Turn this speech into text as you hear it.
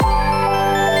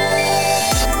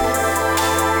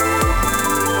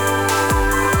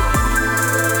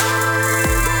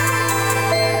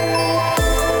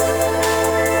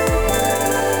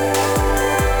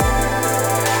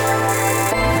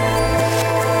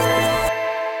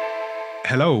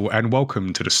Hello and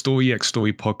welcome to the Story X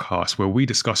Story podcast, where we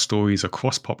discuss stories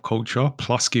across pop culture,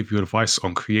 plus give you advice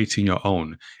on creating your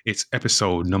own. It's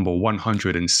episode number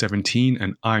 117,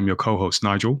 and I'm your co-host,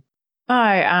 Nigel.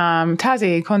 Hi, I'm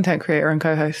Tazzy, content creator and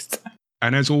co-host.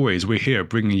 And as always, we're here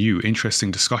bringing you interesting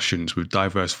discussions with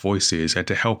diverse voices. And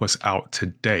to help us out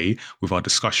today with our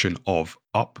discussion of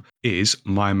Up is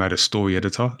My Matter story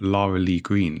editor, Lara Lee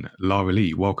Green. Lara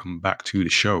Lee, welcome back to the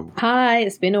show. Hi,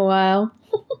 it's been a while.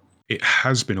 It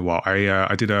has been a while.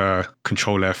 I did a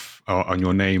Control F on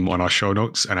your name on our show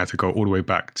notes, and I had to go all the way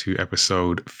back to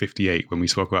episode 58 when we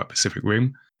spoke about Pacific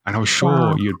Rim. And I was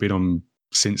sure you'd been on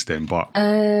since then, but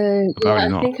apparently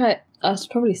not. I think I was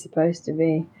probably supposed to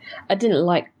be. I didn't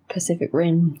like Pacific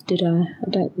Rim, did I? I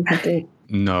don't think I did.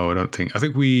 No, I don't think. I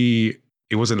think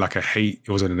it wasn't like a hate,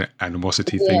 it wasn't an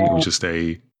animosity thing. It was just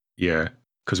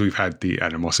because we've had the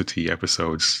animosity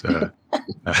episodes a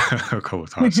couple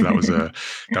of times. So that was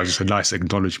just a nice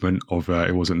acknowledgement of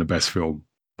it wasn't the best film,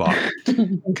 but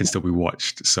can still be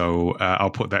watched. So I'll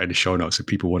put that in the show notes if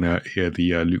people want to hear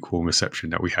the lukewarm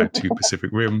reception that we had to Pacific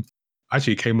Rim.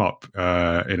 Actually, it came up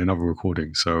in another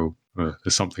recording, so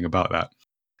there's something about that.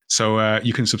 So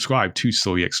you can subscribe to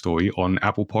Story X Story on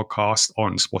Apple Podcasts,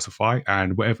 on Spotify,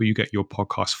 and wherever you get your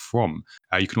podcasts from.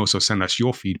 You can also send us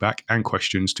your feedback and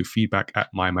questions to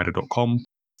feedback@mymatter.com.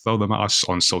 Throw them at us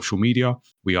on social media.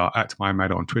 We are at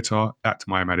MyMatter on Twitter, at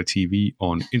MyMatter TV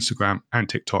on Instagram and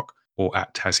TikTok, or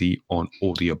at Tazzy on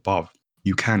all the above.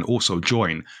 You can also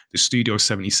join the Studio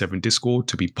 77 Discord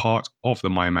to be part of the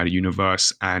MyMatter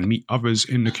universe and meet others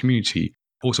in the community.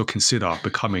 Also consider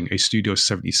becoming a Studio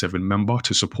 77 member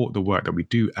to support the work that we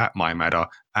do at MyMatter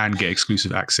and get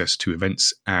exclusive access to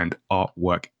events and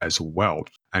artwork as well.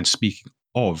 And speaking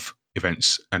of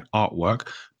events and artwork,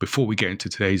 before we get into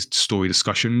today's story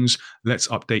discussions, let's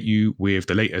update you with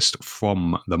the latest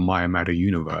from the MyMatter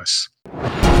universe.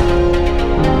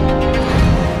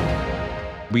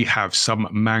 We have some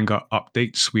manga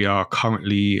updates. We are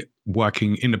currently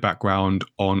working in the background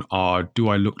on our Do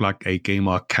I Look Like a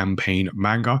Gamer campaign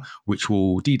manga, which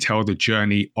will detail the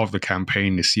journey of the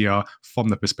campaign this year from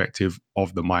the perspective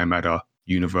of the MyMatter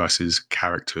universe's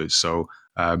characters. So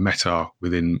meta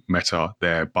within meta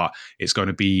there, but it's going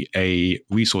to be a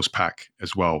resource pack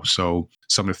as well. So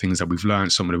some of the things that we've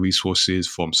learned, some of the resources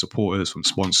from supporters, from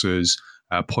sponsors,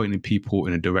 pointing people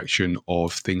in a direction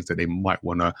of things that they might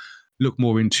want to look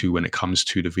more into when it comes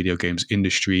to the video games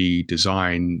industry,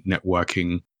 design,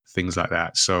 networking, things like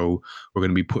that. So we're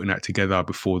going to be putting that together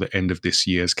before the end of this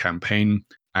year's campaign,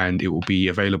 and it will be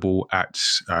available at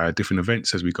different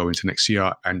events as we go into next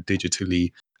year and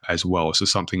digitally as well. So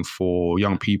something for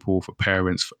young people, for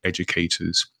parents, for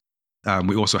educators.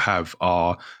 We also have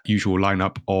our usual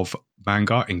lineup of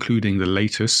manga, including the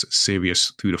latest,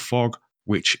 Sirius Through the Fog,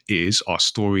 which is our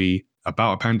story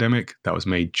about a pandemic that was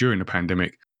made during the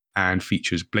pandemic and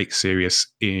features Blake Sirius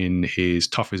in his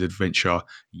toughest adventure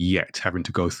yet, having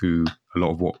to go through a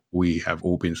lot of what we have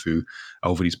all been through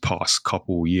over these past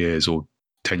couple years or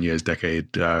 10 years, decade,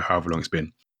 however long it's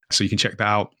been. So you can check that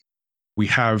out. We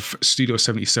have Studio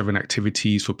 77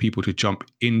 activities for people to jump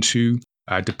into.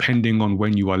 Depending on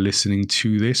when you are listening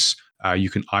to this, you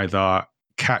can either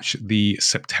catch the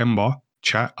September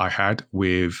chat I had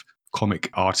with comic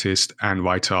artist and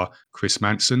writer Chris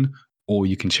Manson, or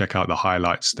you can check out the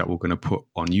highlights that we're going to put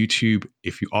on YouTube.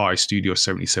 If you are a Studio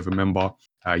 77 member,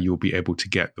 you'll be able to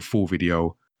get the full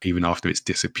video even after it's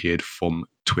disappeared from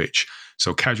Twitch.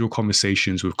 So Casual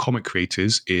Conversations with Comic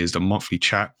Creators is the monthly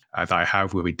chat that I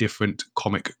have with a different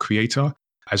comic creator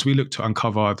as we look to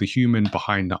uncover the human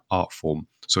behind the art form.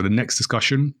 So the next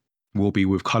discussion will be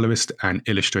with colorist and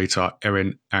illustrator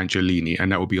Erin Angelini, and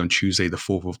that will be on Tuesday, the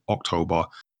 4th of October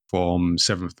from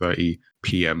 7:30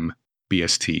 p.m.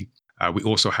 BST. We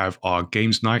also have our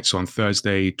games nights on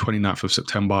Thursday, 29th of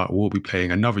September. We'll be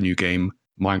playing another new game,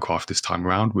 Minecraft this time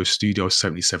around, with Studio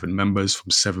 77 members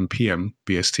from 7 p.m.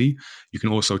 BST. You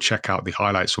can also check out the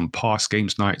highlights from past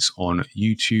games nights on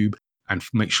YouTube, and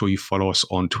make sure you follow us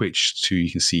on Twitch so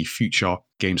you can see future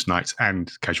games nights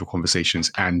and Casual Conversations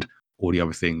and all the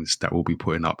other things that we'll be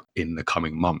putting up in the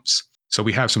coming months. So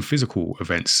we have some physical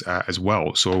events as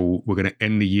well. So we're going to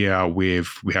end the year we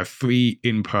have 3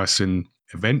 in-person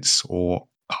events, or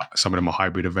some of them are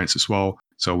hybrid events as well.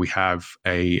 So we have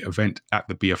a event at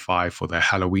the BFI for their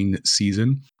Halloween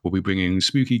season. We'll be bringing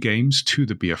spooky games to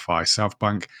the BFI South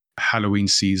Bank Halloween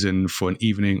season for an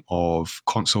evening of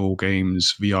console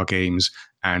games, VR games,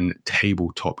 and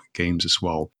tabletop games as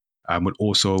well. We'll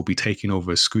also be taking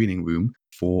over a screening room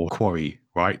for Quarry,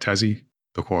 right, Tazzy?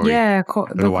 The Quarry. Yeah, I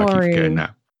don't know why I keep forgetting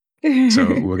that.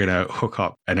 So we're going to hook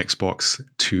up an Xbox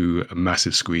to a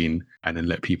massive screen and then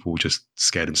let people just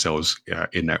scare themselves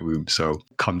in that room. So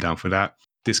come down for that.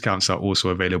 Discounts are also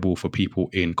available for people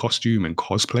in costume and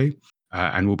cosplay.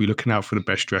 And we'll be looking out for the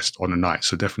best dressed on the night.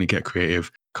 So definitely get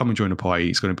creative. Come and join the party.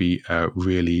 It's going to be a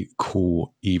really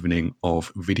cool evening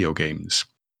of video games.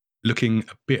 Looking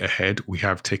a bit ahead, we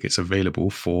have tickets available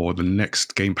for the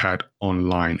next Gamepad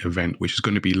Online event, which is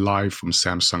going to be live from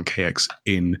Samsung KX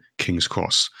in King's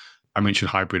Cross. I mentioned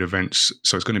hybrid events,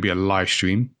 so it's going to be a live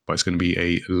stream, but it's going to be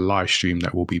a live stream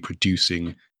that we'll be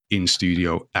producing in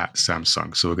studio at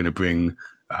Samsung. So we're going to bring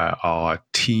our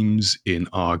teams in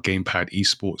our Gamepad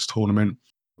esports tournament.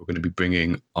 We're going to be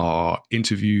bringing our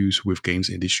interviews with games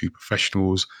industry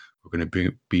professionals. We're going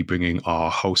to be bringing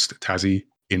our host, Tazzy,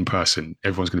 in person.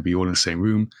 Everyone's going to be all in the same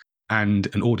room,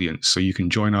 and an audience. So you can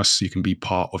join us. You can be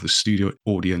part of the studio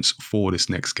audience for this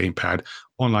next Gamepad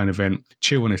Online event.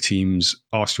 Cheer on the teams,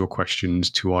 ask your questions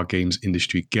to our games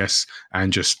industry guests,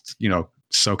 and just,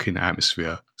 soak in the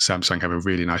atmosphere. Samsung have a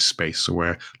really nice space, so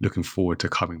we're looking forward to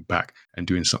coming back and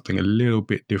doing something a little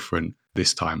bit different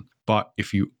this time. But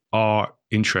if you are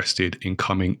interested in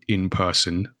coming in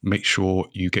person, make sure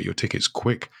you get your tickets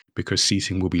quick because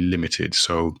seating will be limited.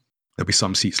 So there'll be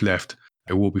some seats left.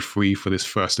 It will be free for this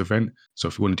first event. So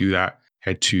if you want to do that,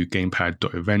 head to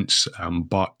gamepad.events.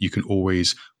 But you can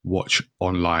always watch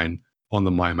online on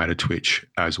the My Matter Twitch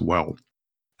as well.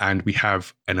 And we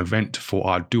have an event for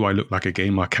our Do I Look Like a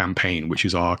Gamer campaign, which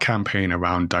is our campaign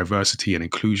around diversity and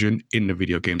inclusion in the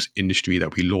video games industry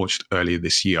that we launched earlier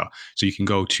this year. So you can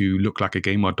go to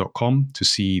looklikeagamer.com to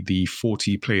see the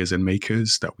 40 players and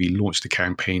makers that we launched the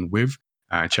campaign with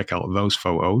and check out those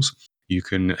photos. You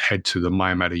can head to the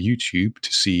My Matter YouTube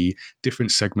to see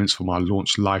different segments from our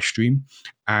launch live stream,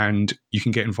 and you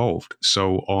can get involved.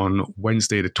 So on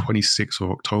Wednesday, the 26th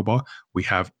of October, we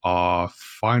have our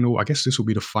final, I guess this will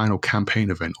be the final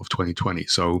campaign event of 2020.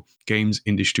 So Games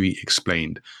Industry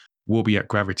Explained. We'll be at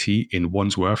Gravity in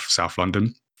Wandsworth, South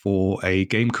London, for a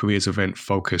game careers event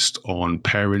focused on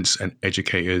parents and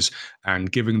educators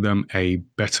and giving them a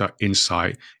better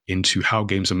insight into how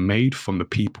games are made from the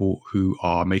people who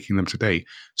are making them today.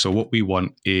 So what we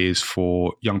want is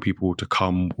for young people to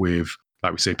come with,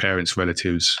 like we say, parents,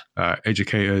 relatives,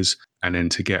 educators, and then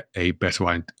to get a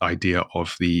better idea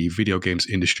of the video games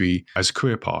industry as a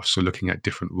career path. So looking at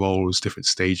different roles, different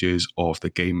stages of the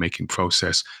game making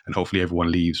process, and hopefully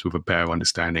everyone leaves with a better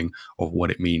understanding of what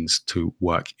it means to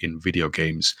work in video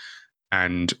games.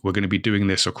 And we're going to be doing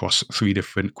this across 3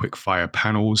 different quickfire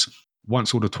panels.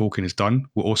 Once all the talking is done,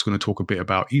 we're also going to talk a bit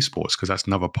about esports because that's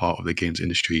another part of the games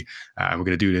industry. And we're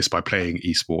going to do this by playing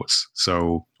esports,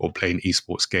 or playing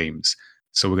esports games.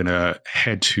 So we're going to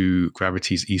head to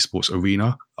Gravity's esports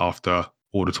arena after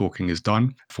all the talking is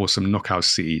done for some Knockout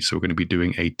City. So we're going to be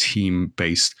doing a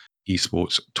team-based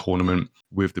esports tournament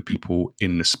with the people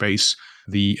in the space.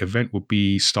 The event will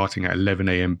be starting at 11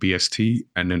 a.m. BST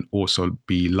and then also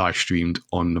be live streamed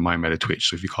on the My Matter Twitch.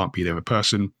 So if you can't be there in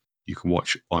person, you can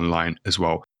watch online as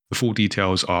well. The full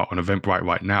details are on Eventbrite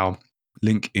right now.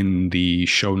 Link in the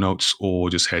show notes, or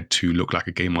just head to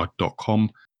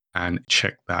looklikeagamer.com and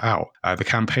check that out. The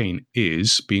campaign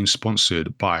is being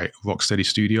sponsored by Rocksteady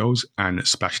Studios and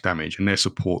Splash Damage, and their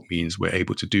support means we're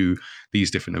able to do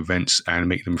these different events and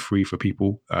make them free for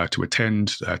people to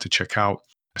attend, to check out.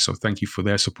 So thank you for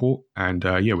their support, and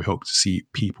we hope to see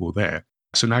people there.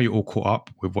 So now you're all caught up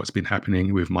with what's been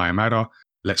happening with My Matter.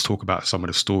 Let's talk about some of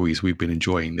the stories we've been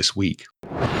enjoying this week.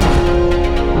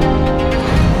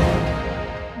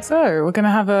 So we're going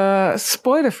to have a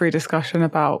spoiler-free discussion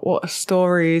about what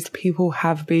stories people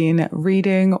have been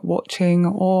reading, watching,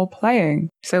 or playing.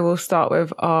 So we'll start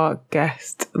with our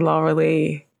guest, Lara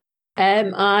Lee.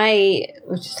 I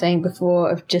was just saying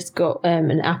before, I've just got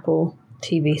an Apple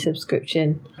TV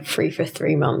subscription free for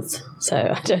 3 months. So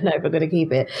I don't know if I'm going to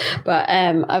keep it. But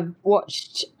I've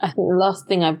watched, I think the last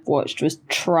thing I've watched was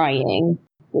Trying,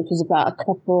 which is about a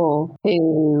couple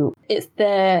who, it's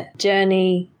their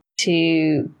journey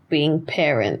to being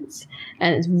parents,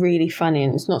 and it's really funny,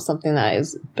 and it's not something that I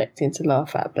was expecting to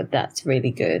laugh at, but that's really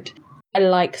good. I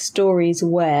like stories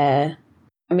where,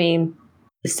 the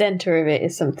center of it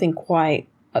is something quite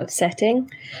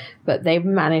upsetting, but they've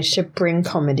managed to bring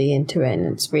comedy into it, and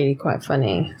it's really quite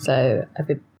funny. So I've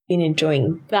been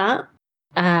enjoying that.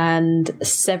 And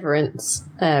Severance,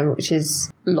 which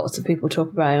is lots of people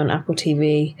talk about on Apple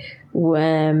TV,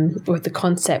 with the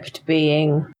concept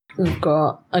being, we've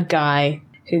got a guy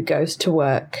who goes to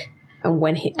work,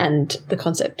 and the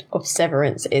concept of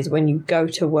severance is when you go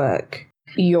to work,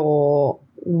 your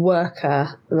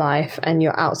worker life and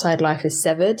your outside life is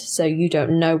severed. So you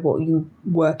don't know what you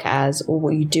work as or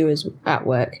what you do as at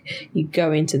work. You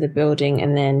go into the building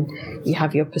and then you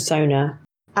have your persona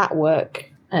at work.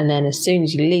 And then as soon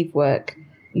as you leave work,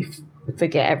 you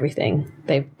forget everything.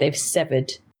 They've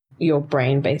severed your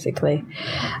brain, basically.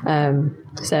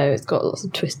 So it's got lots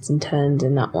of twists and turns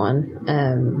in that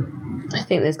one. I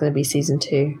think there's going to be season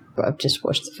 2, but I've just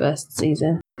watched the first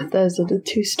season. Those are the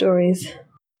 2 stories.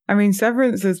 I mean,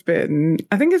 Severance has been,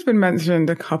 I think it's been mentioned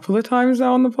a couple of times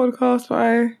now on the podcast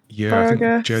by Yeah, I think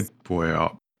guess. Jed brought it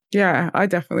up. Yeah, I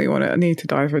definitely I need to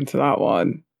dive into that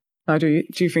one. Now, do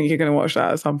you think you're going to watch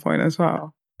that at some point as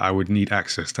well? I would need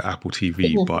access to Apple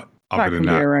TV, but That other can than be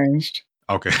that, arranged.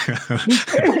 okay.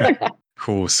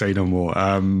 Cool, say no more.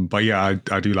 But yeah,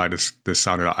 I do like the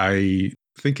sound of it. I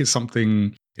think it's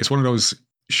something, it's one of those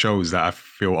shows that I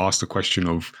feel asked the question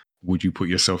of, would you put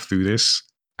yourself through this?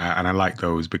 And I like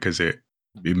those because it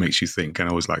makes you think. And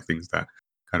I always like things that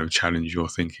kind of challenge your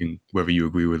thinking, whether you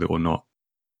agree with it or not.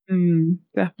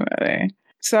 Definitely.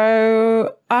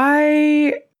 So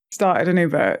I started a new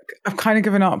book. I've kind of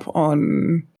given up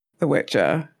on The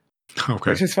Witcher.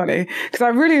 Okay. Which is funny because I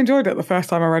really enjoyed it the first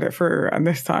time I read it through, and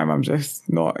this time I'm just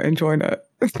not enjoying it.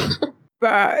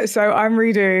 But so I'm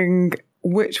reading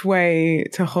Which Way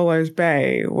to Hollow's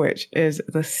Bay, which is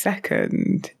the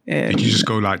second in... Did you just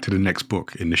go like to the next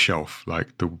book in the shelf,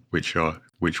 like The Witcher,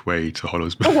 Which Way to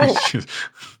Hollow's Bay?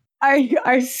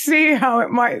 I see how it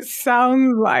might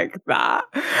sound like that,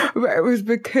 but it was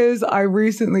because I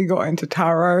recently got into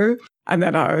tarot, and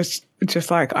then I was just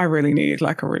like, I really need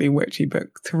like a really witchy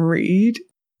book to read.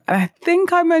 And I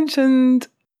think I mentioned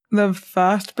the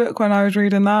first book when I was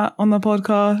reading that on the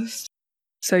podcast.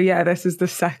 So yeah, this is the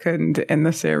second in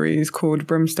the series called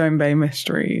Brimstone Bay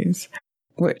Mysteries,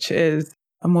 which is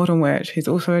a modern witch. He's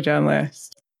also a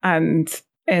journalist. And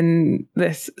in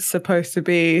this supposed to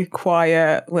be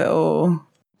quiet little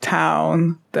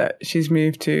town that she's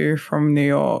moved to from New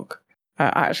York,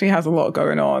 actually has a lot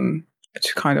going on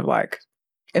to kind of like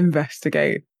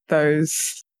investigate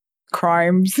those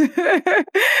crimes that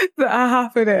are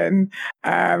happening.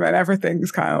 And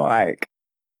everything's kind of like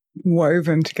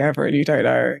woven together and you don't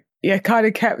know. You're kind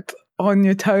of kept on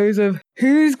your toes of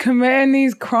who's committing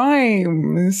these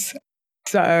crimes.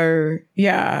 So,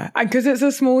 yeah, and because it's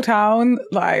a small town,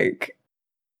 like,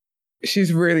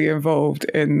 she's really involved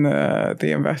in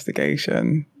the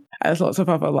investigation. There's lots of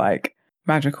other, like,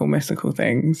 magical, mystical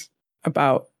things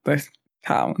about this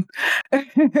town. So,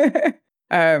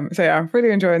 yeah, I'm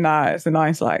really enjoying that. It's a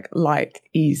nice, like, light,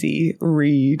 easy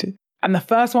read. And the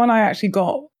first one I actually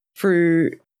got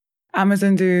through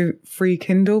Amazon do free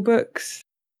Kindle books.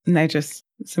 And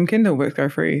some Kindle books go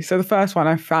free. So the first one,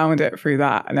 I found it through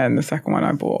that. And then the second one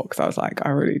I bought because I was like, I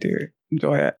really do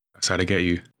enjoy it. That's how they get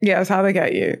you. Yeah, that's how they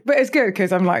get you. But it's good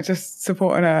because I'm like just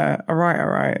supporting a writer,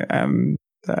 right?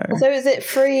 So is it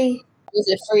free? Was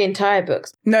it free entire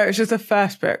books? No, it's just the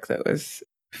first book that was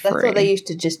free. I thought they used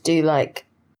to just do like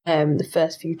the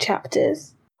first few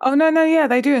chapters. Oh, no, yeah,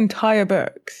 they do entire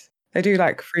books. They do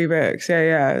like free books.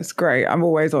 Yeah, it's great. I'm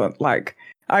always on like...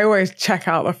 I always check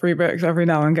out the free books every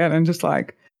now and again and just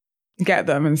like get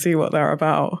them and see what they're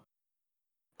about.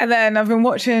 And then I've been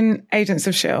watching Agents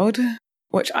of S.H.I.E.L.D.,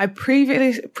 which I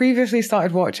previously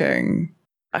started watching.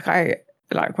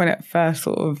 Like when it first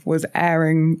sort of was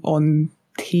airing on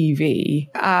TV,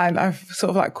 and I've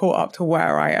sort of like caught up to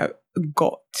where I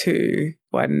got to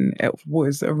when it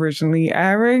was originally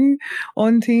airing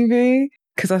on TV,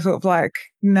 because I sort of like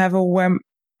never went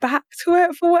back to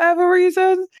it for whatever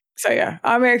reason. So yeah,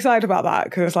 I'm excited about that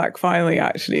because it's like finally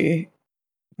actually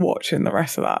watching the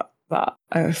rest of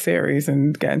that series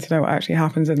and getting to know what actually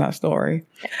happens in that story.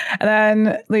 And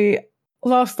then the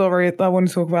last story that I want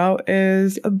to talk about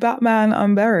is Batman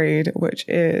Unburied, which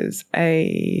is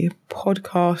a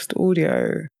podcast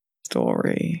audio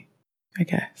story, I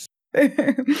guess.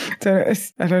 So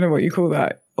I don't know what you call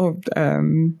that. Or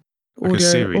Like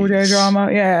audio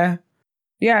drama. Yeah.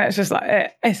 Yeah, it's just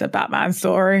like it's a Batman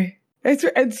story.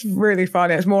 It's really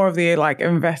fun. It's more of the like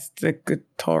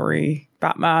investigatory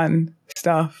Batman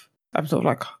stuff. I'm sort of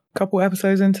like a couple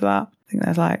episodes into that. I think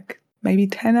there's like maybe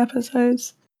 10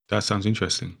 episodes. That sounds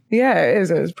interesting. Yeah, it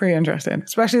is. It's pretty interesting,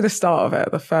 especially the start of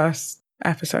it. The first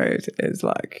episode is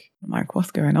like, I'm like,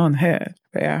 what's going on here?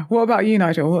 But yeah, what about you,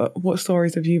 Nigel? What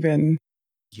stories have you been?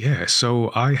 Yeah,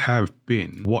 so I have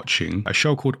been watching a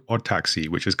show called Odd Taxi,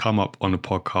 which has come up on the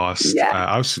podcast. Yeah.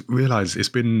 I realized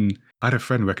I had a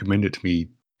friend recommend it to me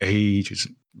ages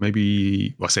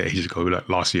ago, like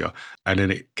last year. And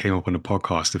then it came up on the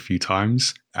podcast a few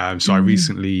times. So I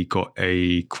recently got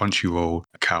a Crunchyroll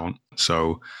account account.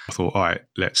 So I thought, all right,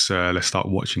 let's start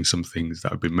watching some things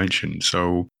that have been mentioned.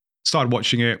 So started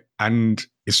watching it, and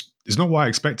it's not what I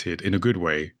expected in a good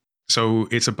way. So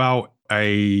it's about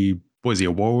a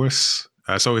walrus?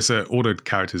 So all the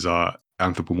characters are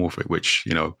anthropomorphic, which,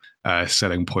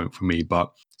 selling point for me.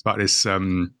 But it's about this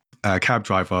cab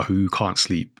driver who can't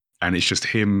sleep. And it's just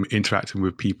him interacting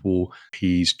with people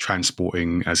he's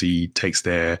transporting as he takes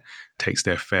their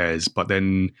fares. But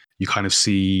then you kind of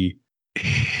see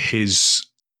his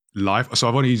life. So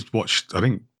I've only watched, I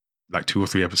think, like 2 or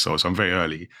 3 episodes. I'm very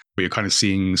early, but you're kind of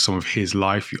seeing some of his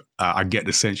life. I get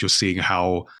the sense you're seeing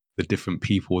how the different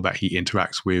people that he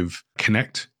interacts with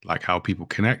connect, like how people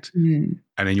connect. And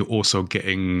then you're also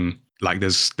getting like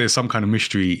there's some kind of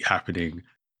mystery happening,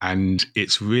 and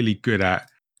it's really good at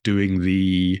doing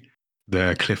the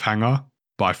cliffhanger,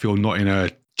 but I feel not in a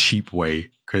cheap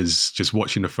way, because just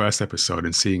watching the first episode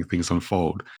and seeing things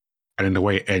unfold, and then the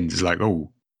way it ends is like,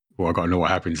 oh, well, I got to know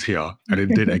what happens here. And it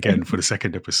did again for the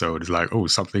second episode. It's like, oh,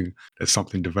 there's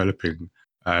something developing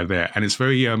there. And it's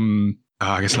very,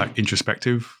 I guess, like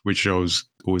introspective, which I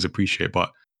always appreciate.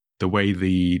 But the way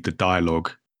the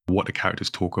dialogue, what the characters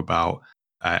talk about,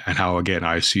 and how, again,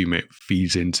 I assume it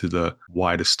feeds into the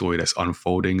wider story that's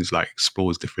unfolding, is like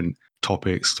explores different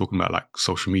topics, talking about like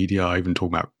social media, even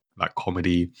talking about like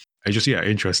comedy. It's just,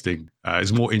 interesting.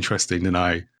 It's more interesting than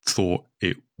I thought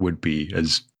it would be,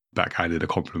 as backhanded a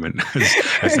compliment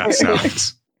as that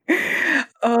sounds.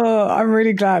 Oh, I'm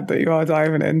really glad that you are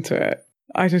diving into it.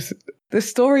 The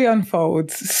story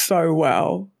unfolds so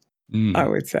well, I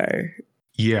would say.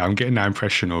 Yeah, I'm getting that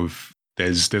impression of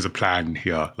there's a plan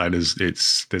here. Like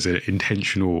there's an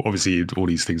intentional, obviously all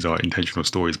these things are intentional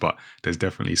stories, but there's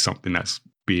definitely something that's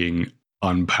being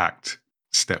unpacked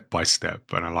step by step.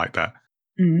 And I like that.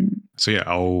 So yeah,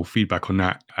 I'll feedback on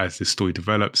that as the story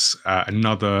develops.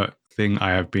 Another thing I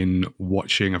have been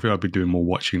watching, I feel I've been doing more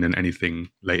watching than anything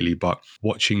lately, but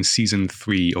watching season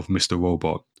 3 of Mr.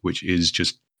 Robot, which is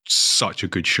just such a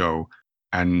good show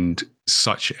and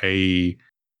such a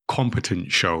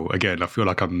competent show. Again, I feel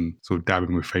like I'm sort of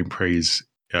dabbing with faint praise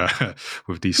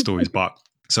with these stories, but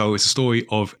so it's a story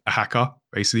of a hacker,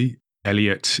 basically.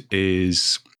 Elliot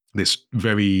is this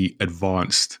very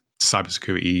advanced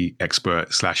cybersecurity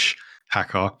expert /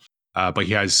 hacker, but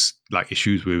he has like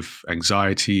issues with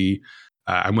anxiety.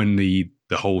 And when the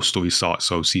whole story starts,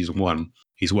 so season 1,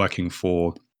 he's working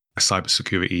for a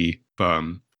cybersecurity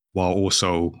firm while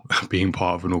also being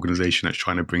part of an organization that's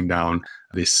trying to bring down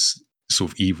this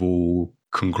sort of evil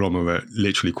conglomerate,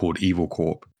 literally called Evil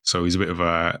Corp. So he's a bit of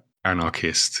a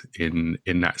anarchist in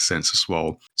that sense as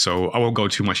well. So I won't go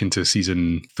too much into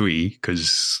season 3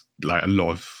 because like a lot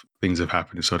of things have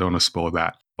happened, so I don't want to spoil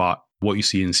that. But what you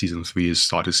see in season 3 is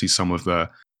start to see some of the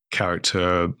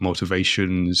character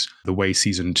motivations. The way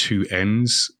season 2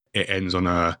 ends, it ends on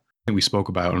I think we spoke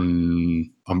about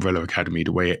on Umbrella Academy,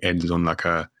 the way it ends on like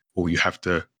or you have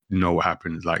to know what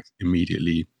happens like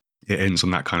immediately. It ends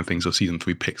on that kind of thing. So season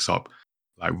 3 picks up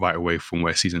like right away from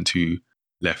where season 2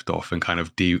 left off, and kind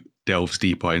of delves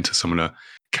deeper into some of the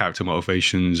character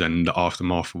motivations and the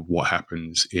aftermath of what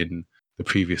happens in the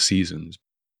previous seasons.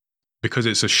 Because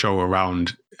it's a show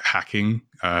around hacking,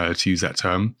 to use that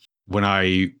term, when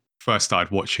I first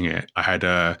started watching it, I had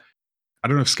I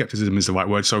don't know if skepticism is the right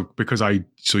word. So because I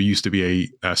used to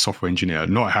be a software engineer,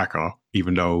 not a hacker,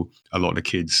 even though a lot of the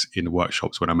kids in the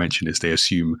workshops, when I mention this, they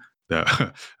assume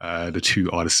that the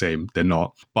two are the same. They're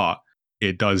not. But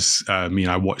it does mean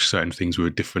I watch certain things with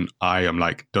a different eye. I'm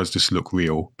like, does this look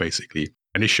real, basically?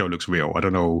 And this show looks real. I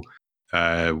don't know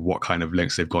what kind of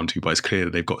lengths they've gone to, but it's clear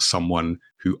that they've got someone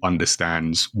who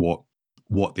understands what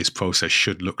this process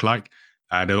should look like.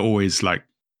 There are always like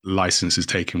licenses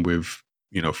taken with,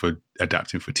 for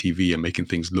adapting for TV and making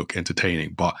things look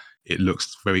entertaining, but it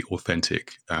looks very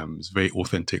authentic. It's a very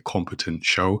authentic, competent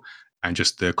show, and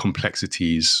just the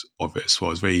complexities of it as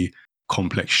well. It's a very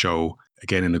complex show,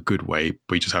 again, in a good way,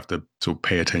 but you just have to sort of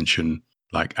pay attention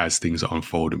like as things are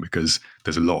unfolding, because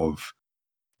there's a lot of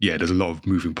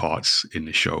moving parts in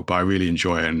this show. But I really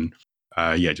enjoy it, and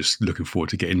just looking forward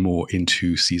to getting more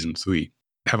into season 3.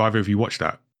 Have either of you watched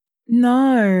that?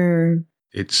 No.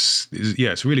 It's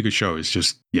a really good show. It's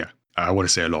just, I want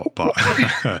to say a lot, but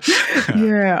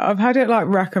yeah, I've had it like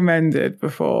recommended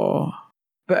before,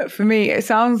 but for me, it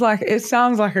sounds like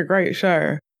a great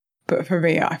show. But for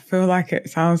me, I feel like it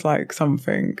sounds like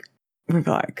something with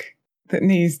like that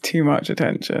needs too much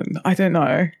attention. I don't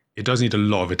know. It does need a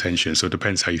lot of attention, so it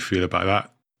depends how you feel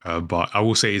about that. But I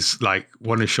will say it's like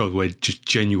one of the shows where just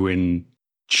genuine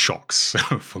shocks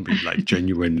for me, like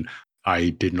genuine, I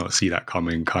did not see that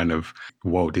coming kind of,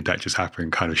 whoa, did that just happen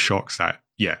kind of shocks that,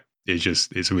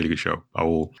 it's a really good show. I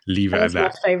will leave it at That's my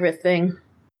that. favourite thing.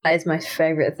 That is my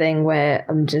favourite thing where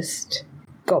I'm just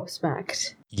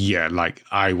gobsmacked. Yeah, like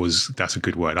that's a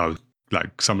good word. I was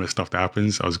like, some of the stuff that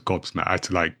happens, I was gobsmacked. I had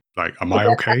to like, am I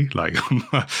okay? Like,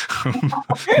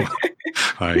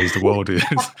 is the world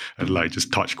and like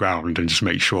just touch ground and just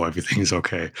make sure everything's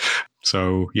okay.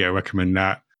 So yeah, recommend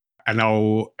that. And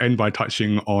I'll end by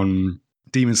touching on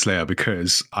Demon Slayer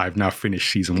because I've now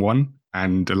finished season 1.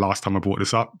 And the last time I brought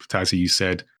this up, Tazzy, you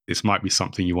said this might be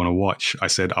something you want to watch. I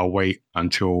said I'll wait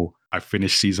until I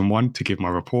finish season 1 to give my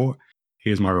report.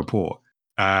 Here's my report.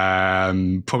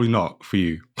 Probably not for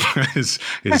you. But it's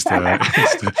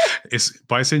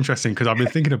interesting because I've been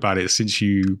thinking about it since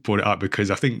you brought it up,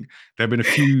 because I think there have been a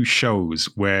few shows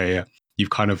where you've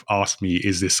kind of asked me,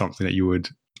 is this something that you would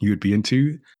be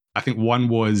into? I think one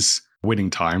was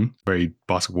Winning Time, very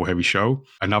basketball heavy show.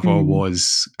 Another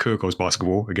was Kuroko's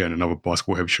Basketball, again, another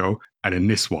basketball heavy show. And then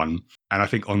this one. And I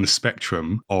think on the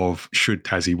spectrum of should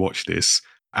Tazzy watch this,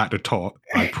 at the top,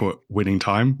 I put Winning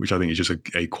Time, which I think is just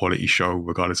a quality show,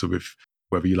 regardless of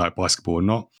whether you like basketball or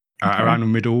not. Okay. Around the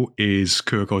middle is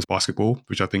Kuroko's Basketball,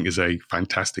 which I think is a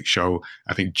fantastic show.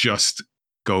 I think just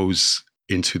goes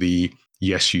into the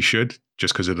yes, you should,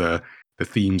 just because of the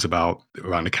themes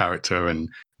around the character and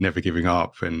never giving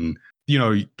up and,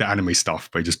 the anime stuff,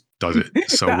 but it just does it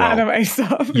so the well. Anime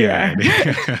stuff, Yeah.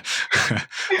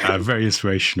 Very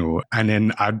inspirational. And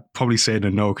then I'd probably say the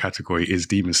no category is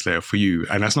Demon Slayer for you.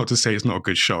 And that's not to say it's not a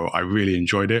good show. I really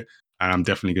enjoyed it. And I'm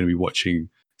definitely going to be watching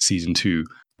season 2.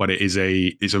 But it's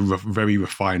a very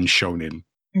refined shonen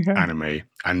anime.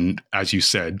 And as you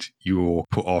said, you'll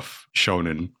put off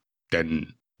shonen,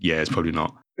 then yeah, it's probably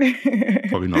not.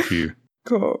 Probably not for you.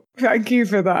 Cool. Thank you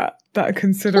for that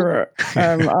considerate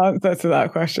answer to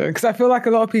that question. Because I feel like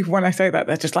a lot of people, when I say that,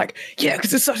 they're just like, yeah,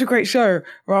 because it's such a great show.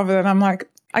 Rather than I'm like,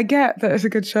 I get that it's a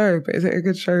good show, but is it a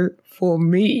good show for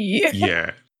me?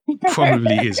 Yeah,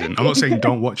 probably isn't. I'm not saying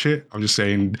don't watch it. I'm just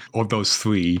saying of those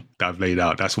 3 that I've laid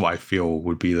out, that's what I feel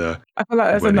would be the... I feel like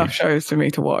there's enough shows for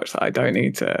me to watch that I don't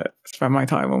need to spend my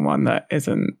time on one that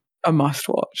isn't a must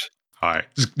watch. All right,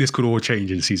 this could all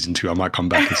change in season 2. I might come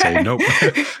back and say, nope,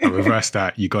 I reverse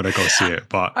that. You got to go see it.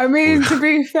 But I mean, to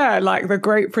be fair, like The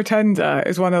Great Pretender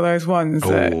is one of those ones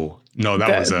that... No,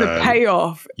 that was... the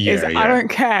payoff is, yeah. I don't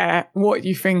care what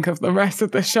you think of the rest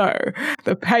of the show.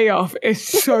 The payoff is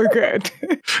so good.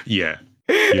 Yeah.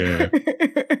 I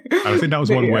think that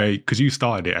was one way, because you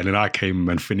started it and then I came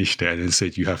and finished it and then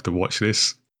said, you have to watch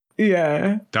this.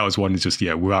 Yeah. That was one, just,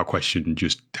 without question,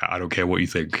 just, I don't care what you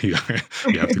think. You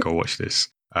have to go watch this.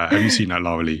 Have you seen that,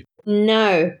 Lara Lee?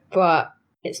 No, but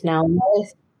it's now on my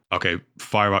list. Okay,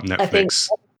 fire up Netflix.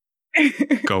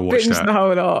 Go watch that. The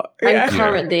whole lot. I'm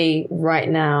currently, right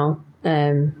now,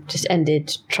 just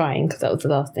ended trying because that was the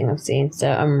last thing I've seen.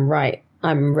 So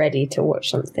I'm ready to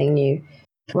watch something new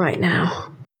right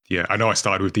now. Yeah, I know I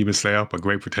started with Demon Slayer, but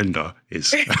Great Pretender is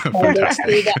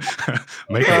fantastic.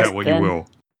 Make of that what you will.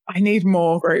 I need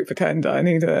more Great Pretender. I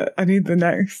need the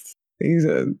next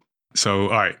season. So, all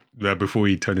right, before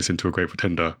we turn this into a Great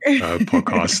Pretender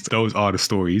podcast, those are the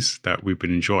stories that we've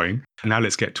been enjoying. And now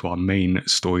let's get to our main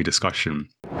story discussion.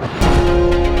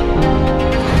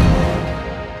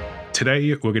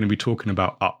 Today, we're going to be talking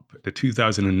about Up, the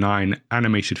 2009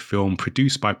 animated film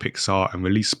produced by Pixar and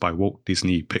released by Walt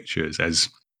Disney Pictures, as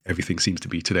everything seems to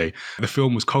be today. The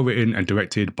film was co-written and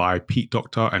directed by Pete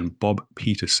Docter and Bob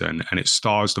Peterson, and it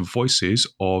stars the voices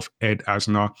of Ed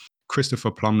Asner,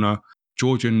 Christopher Plummer,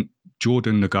 Jordan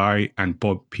Nagai, and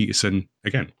Bob Peterson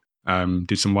again.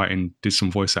 Did some writing, did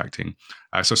some voice acting.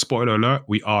 So spoiler alert,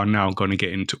 we are now going to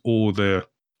get into all the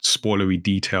spoilery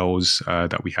details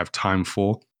that we have time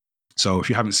for. So if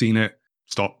you haven't seen it,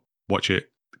 stop, watch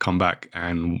it, come back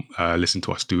and listen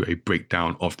to us do a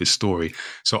breakdown of this story.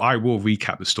 So I will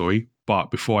recap the story,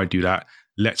 but before I do that,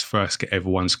 let's first get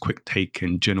everyone's quick take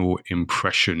and general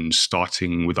impressions,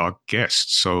 starting with our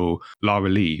guests. So Lara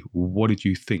Lee, what did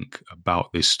you think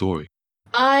about this story?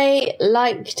 I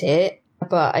liked it,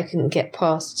 but I couldn't get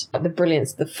past the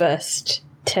brilliance of the first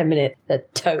 10 minutes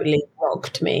that totally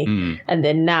rocked me. And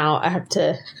then now I had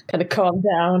to kind of calm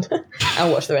down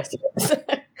and watch the rest of it. So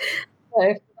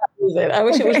that was it. I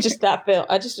wish it was just that film.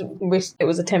 I just wish it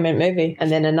was a 10-minute movie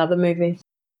and then another movie.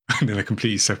 And then a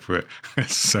completely separate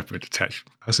detached.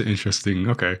 That's interesting.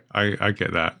 Okay, I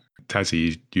get that.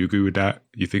 Tazzy, do you agree with that?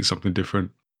 You think something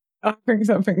different? I think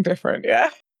something different, yeah.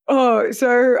 Oh,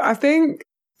 so I think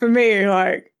for me,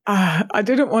 like, I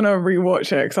didn't want to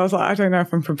rewatch it because I was like, I don't know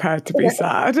if I'm prepared to be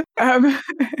sad. But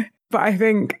I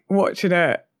think watching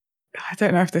it, I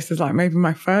don't know if this is like maybe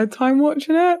my third time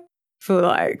watching it. I feel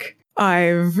like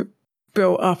I've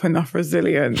built up enough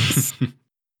resilience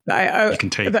You can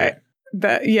take it.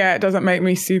 It doesn't make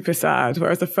me super sad.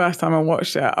 Whereas the first time I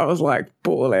watched it, I was like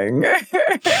bawling.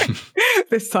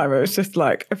 This time it was just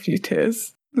like a few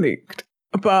tears leaked.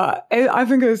 But I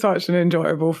think it was such an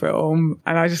enjoyable film,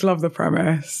 and I just love the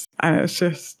premise, and it's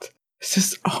just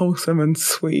wholesome and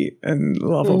sweet and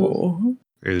lovable.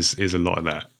 Is a lot of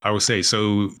that. I would say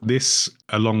so. This,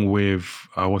 along with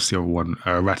what's the other one,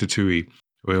 Ratatouille,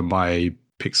 were my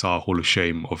Pixar Hall of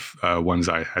Shame of ones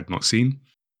I had not seen.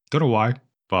 Don't know why,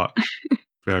 but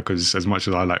because as much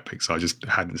as I like Pixar, I just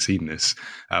hadn't seen this.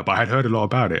 But I had heard a lot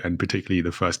about it, and particularly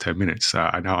the first 10 minutes.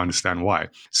 I now understand why.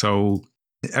 So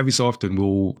every so often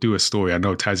we'll do a story. I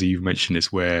know, Tazzy, you've mentioned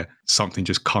this, where something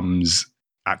just comes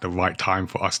at the right time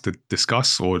for us to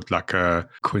discuss, or like a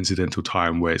coincidental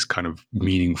time where it's kind of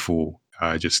meaningful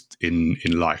just in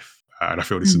life. And I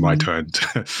feel this is my turn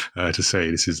to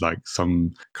say this is like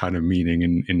some kind of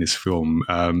meaning in this film.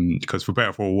 Because for better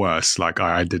or for worse, like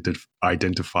I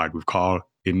identified with Carl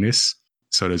in this.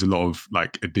 So there's a lot of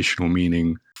like additional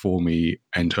meaning for me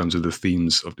in terms of the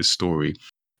themes of the story.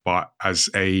 But as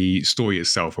a story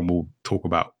itself, and we'll talk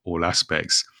about all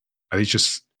aspects, it's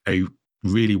just a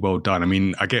really well done. I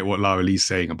mean, I get what Lara Lee's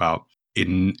saying about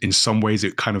in some ways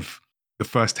it kind of, the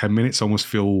first 10 minutes almost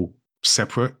feel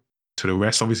separate to the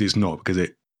rest. Obviously it's not, because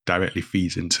it directly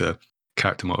feeds into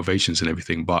character motivations and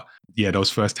everything. But yeah,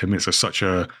 those first 10 minutes are such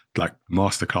a like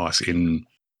masterclass in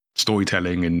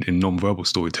storytelling and in non-verbal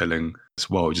storytelling as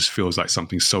well. It just feels like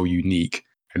something so unique.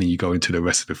 And then you go into the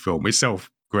rest of the film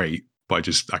itself, great. But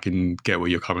I can get where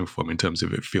you're coming from in terms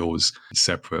of it feels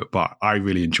separate. But I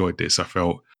really enjoyed this. I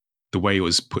felt the way it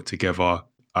was put together,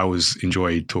 I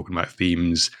enjoyed talking about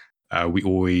themes.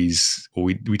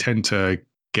 We tend to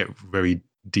get very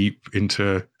deep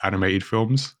into animated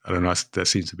films. I don't know, that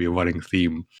seems to be a running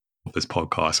theme of this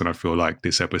podcast, and I feel like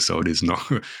this episode is not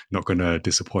going to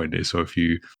disappoint it. So if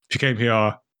you came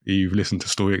here, you've listened to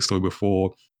Story X Story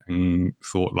before, and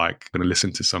thought like going to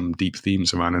listen to some deep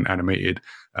themes around an animated,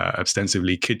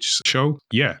 ostensibly kids show,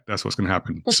 yeah, that's what's going to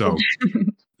happen. So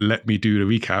let me do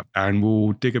the recap and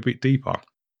we'll dig a bit deeper.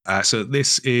 So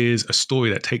this is a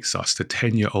story that takes us to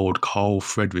 10-year-old Carl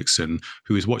Fredrickson,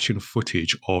 who is watching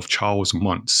footage of Charles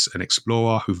Muntz, an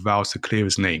explorer who vows to clear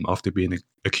his name after being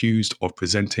accused of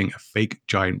presenting a fake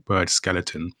giant bird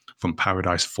skeleton from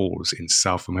Paradise Falls in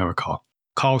South America.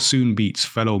 Carl soon meets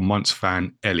fellow Muntz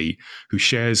fan Ellie, who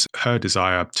shares her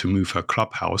desire to move her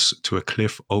clubhouse to a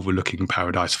cliff overlooking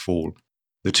Paradise Fall.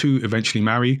 The two eventually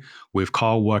marry, with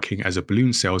Carl working as a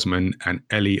balloon salesman and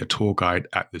Ellie a tour guide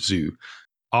at the zoo.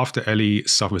 After Ellie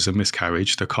suffers a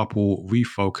miscarriage, the couple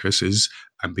refocuses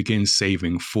and begins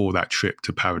saving for that trip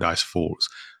to Paradise Falls,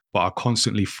 but are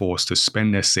constantly forced to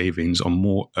spend their savings on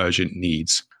more urgent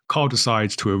needs. Carl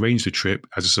decides to arrange the trip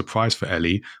as a surprise for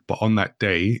Ellie, but on that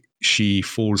day, she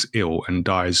falls ill and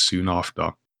dies soon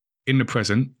after. In the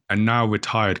present, a now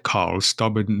retired Carl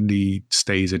stubbornly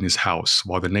stays in his house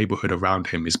while the neighborhood around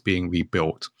him is being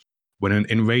rebuilt. When an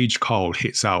enraged Carl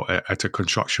hits out at a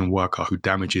construction worker who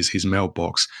damages his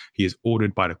mailbox, he is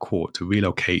ordered by the court to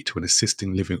relocate to an assisted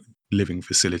living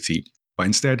facility. But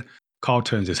instead, Carl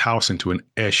turns his house into an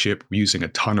airship using a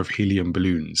ton of helium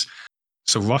balloons.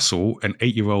 So Russell, an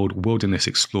 8-year-old wilderness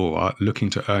explorer looking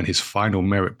to earn his final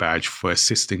merit badge for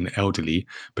assisting the elderly,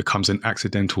 becomes an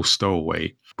accidental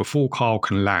stowaway. Before Carl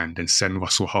can land and send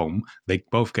Russell home, they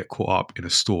both get caught up in a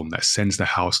storm that sends the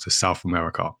house to South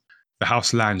America. The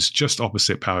house lands just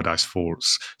opposite Paradise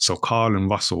Falls, so Carl and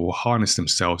Russell harness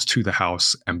themselves to the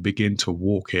house and begin to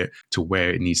walk it to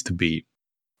where it needs to be.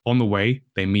 On the way,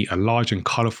 they meet a large and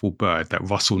colourful bird that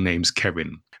Russell names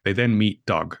Kevin. They then meet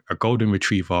Doug, a golden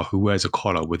retriever who wears a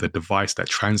collar with a device that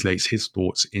translates his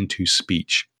thoughts into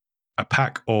speech. A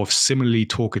pack of similarly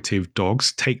talkative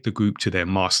dogs take the group to their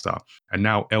master, a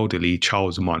now elderly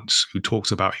Charles Muntz, who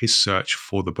talks about his search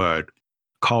for the bird.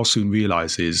 Carl soon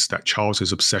realizes that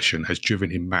Charles's obsession has driven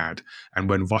him mad, and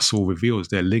when Russell reveals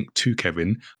their link to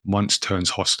Kevin, Muntz turns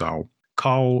hostile.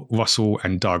 Carl, Russell,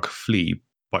 and Doug flee,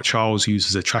 but Charles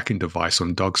uses a tracking device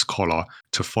on Doug's collar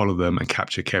to follow them and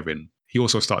capture Kevin. He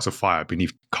also starts a fire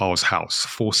beneath Carl's house,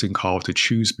 forcing Carl to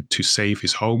choose to save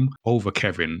his home over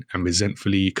Kevin, and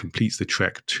resentfully completes the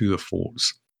trek to the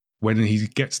falls. When he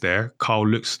gets there, Carl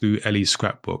looks through Ellie's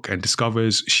scrapbook and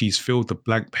discovers she's filled the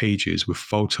blank pages with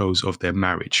photos of their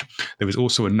marriage. There is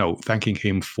also a note thanking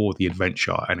him for the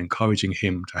adventure and encouraging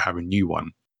him to have a new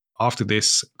one. After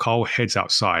this, Carl heads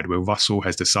outside where Russell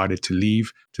has decided to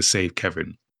leave to save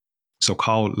Kevin. So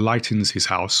Carl lightens his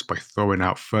house by throwing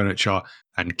out furniture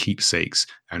and keepsakes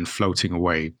and floating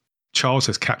away. Charles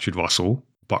has captured Russell,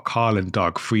 but Carl and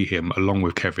Doug free him along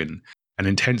with Kevin, An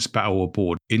intense battle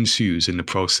aboard ensues in the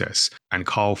process, and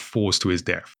Carl falls to his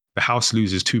death. The house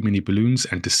loses too many balloons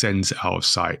and descends out of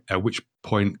sight, at which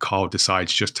point Carl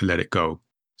decides just to let it go.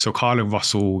 So Carl and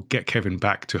Russell get Kevin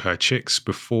back to her chicks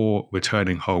before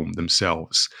returning home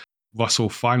themselves. Russell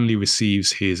finally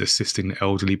receives his assisting the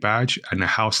elderly badge, and the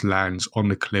house lands on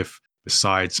the cliff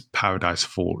beside Paradise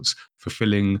Falls,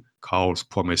 fulfilling Carl's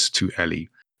promise to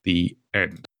Ellie. The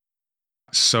end.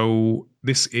 So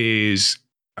this is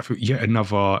yet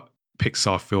another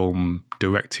Pixar film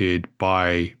directed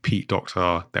by Pete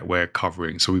Docter that we're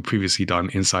covering. So we've previously done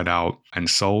Inside Out and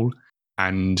Soul,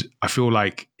 and I feel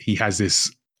like he has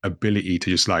this ability to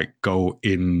just like go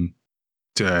in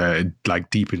to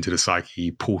like deep into the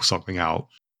psyche, pull something out,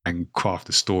 and craft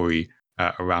a story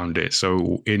around it.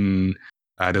 So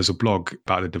there's a blog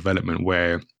about the development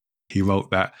where he wrote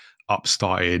that Up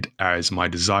started as my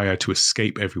desire to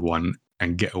escape everyone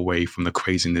and get away from the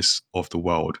craziness of the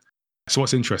world. So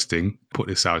what's interesting, put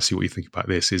this out, see what you think about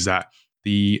this, is that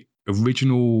the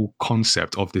original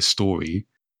concept of this story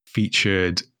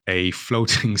featured a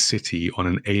floating city on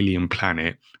an alien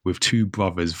planet with two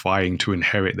brothers vying to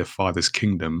inherit their father's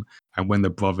kingdom. And when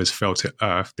the brothers fell to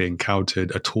Earth, they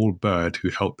encountered a tall bird who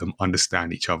helped them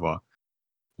understand each other.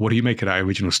 What do you make of that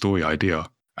original story idea?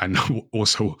 And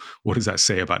also, what does that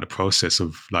say about the process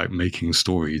of like making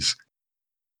stories?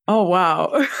 Oh,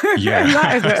 wow. Yeah.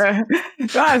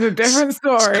 that is a different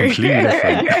story. It's completely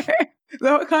different.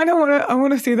 So I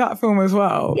want to see that film as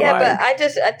well. Yeah, but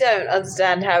I don't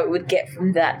understand how it would get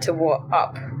from that to what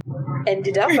Up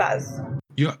ended up as.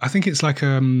 Yeah, I think it's like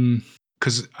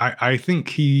because I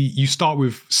think you start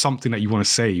with something that you want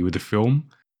to say with the film,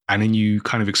 and then you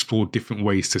kind of explore different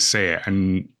ways to say it.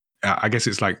 And I guess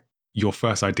it's like your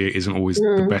first idea isn't always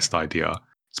the best idea,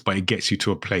 but it gets you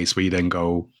to a place where you then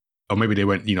go, or maybe they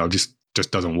went,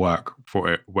 just doesn't work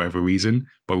for whatever reason.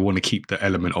 But we want to keep the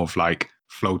element of like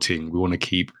floating. We want to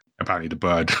keep, apparently the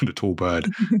bird, the tall bird,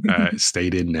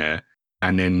 stayed in there.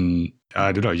 And then,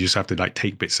 I don't know, you just have to like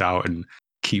take bits out and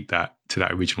keep that to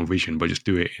that original vision, but just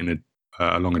do it in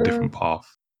along a different path.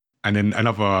 And then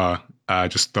another,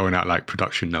 just throwing out like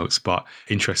production notes, but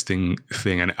interesting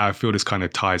thing. And I feel this kind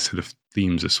of ties to the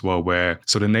themes as well,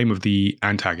 so the name of the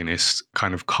antagonist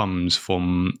kind of comes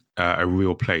from a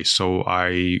real place. So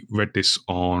I read this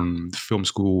on Film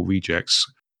School Rejects,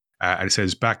 and it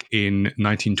says, back in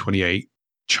 1928,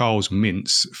 Charles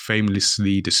Mintz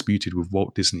famously disputed with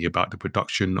Walt Disney about the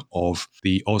production of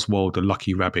the Oswald the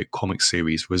Lucky Rabbit comic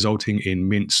series, resulting in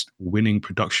Mintz winning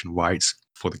production rights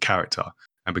for the character.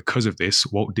 And because of this,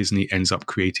 Walt Disney ends up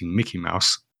creating Mickey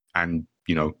Mouse, and,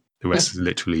 the rest is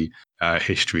literally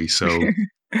history. So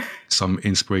some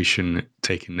inspiration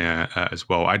taken there as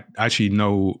well. I actually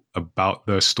know about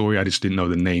the story. I just didn't know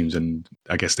the names, and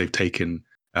I guess they've taken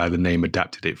the name,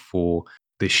 adapted it for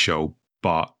this show,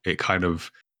 but it kind of,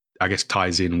 I guess,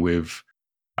 ties in with,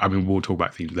 I mean, we'll talk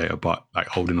about themes later, but like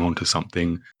holding on to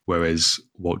something, whereas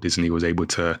Walt Disney was able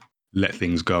to let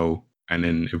things go and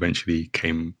then eventually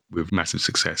came with massive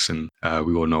success. And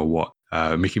we all know what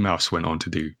Mickey Mouse went on to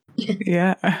do.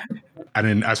 Yeah. And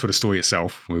then as for the story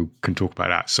itself, we can talk about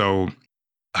that. So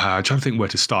I'm trying to think where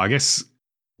to start. I guess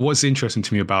what's interesting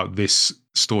to me about this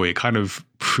story, it kind of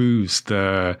proves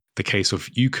the case of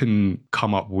you can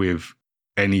come up with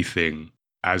anything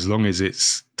as long as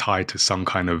it's tied to some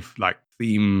kind of like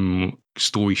theme,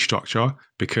 story structure,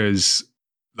 because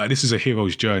like this is a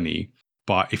hero's journey.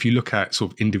 But if you look at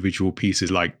sort of individual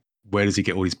pieces, like where does he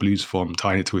get all these blues from,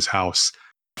 tying it to his house,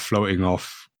 floating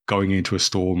off, going into a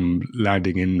storm,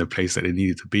 landing in the place that they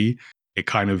needed to be, it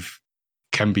kind of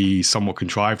can be somewhat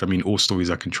contrived. I mean, all stories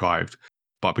are contrived,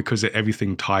 but because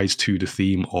everything ties to the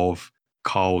theme of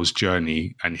Carl's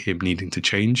journey and him needing to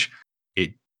change,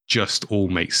 it just all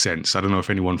makes sense. I don't know if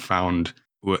anyone found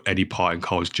any part in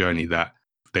Carl's journey that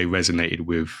they resonated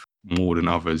with more than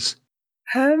others.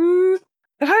 I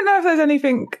don't know if there's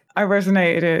anything I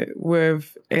resonated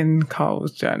with in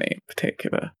Carl's journey in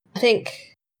particular. I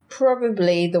think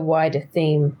probably the wider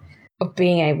theme of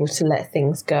being able to let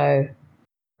things go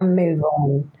and move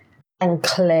on and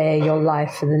clear your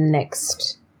life for the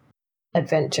next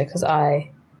adventure, because I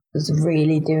was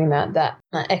really doing that. That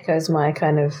echoes my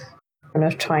kind of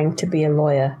trying to be a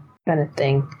lawyer kind of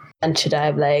thing. And should I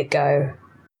have let it go?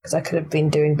 Because I could have been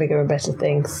doing bigger and better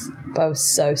things, but I was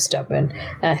so stubborn.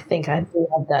 And I think I do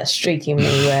have that streak in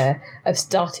me where I've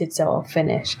started, so I'll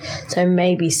finish. So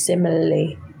maybe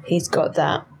similarly, he's got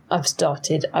that. I've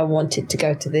started, I wanted to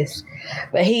go to this.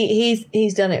 But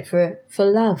he's done it for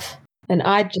love. And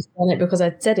I'd just done it because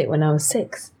I'd said it when I was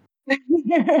 6.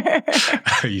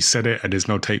 You said it and there's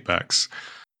no take backs.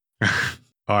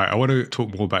 All right, I want to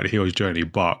talk more about the hero's journey,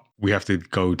 but we have to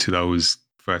go to those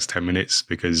first 10 minutes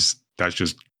because that's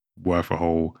just worth a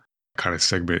whole kind of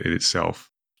segment in itself.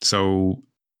 So,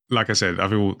 like I said, I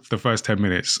feel the first 10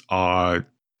 minutes are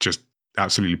just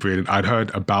absolutely brilliant. I'd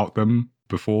heard about them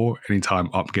before. Anytime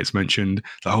Up gets mentioned,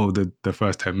 like, oh, the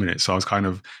first 10 minutes. So I was kind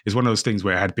of, it's one of those things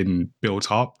where it had been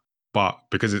built up, but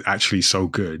because it's actually so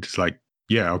good, it's like,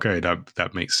 yeah, okay,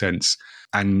 that makes sense.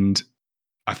 And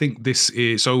I think this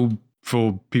is so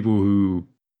for people who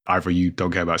either you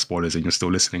don't care about spoilers and you're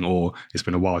still listening, or it's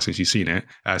been a while since you've seen it.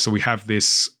 So we have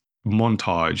this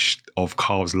montage of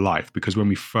Carl's life because when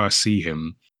we first see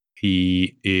him,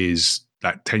 he is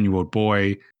that 10-year-old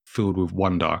boy filled with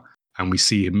wonder, and we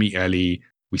see him meet Ellie.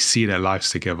 We see their lives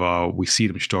together. We see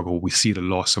them struggle. We see the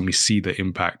loss, and we see the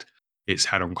impact it's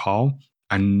had on Carl.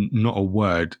 And not a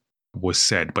word was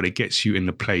said, but it gets you in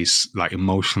the place, like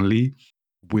emotionally,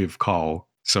 with Carl.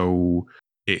 So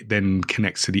it then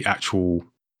connects to the actual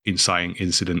inciting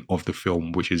incident of the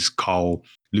film, which is Carl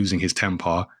losing his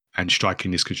temper and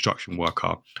striking this construction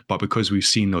worker. But because we've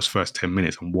seen those first 10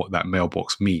 minutes and what that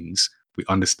mailbox means, we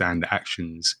understand the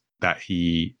actions that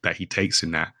he takes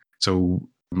in that. So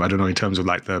I don't know, in terms of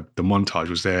like the montage,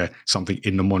 was there something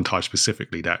in the montage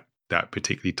specifically that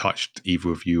particularly touched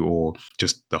either of you, or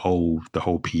just the whole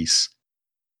piece?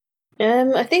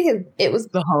 I think it was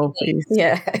The whole piece.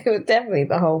 Yeah, it was definitely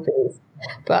the whole piece.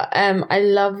 But I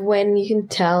love when you can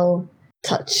tell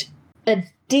such a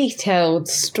detailed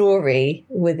story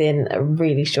within a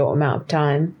really short amount of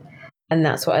time. And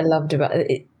that's what I loved about it.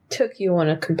 It took you on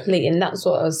a complete, and that's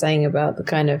what I was saying about the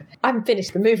kind of, I haven't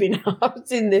finished the movie now, I've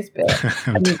seen this bit.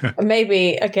 And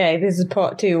maybe, okay, this is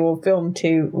part 2 or film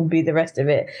 2 will be the rest of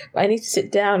it. But I need to sit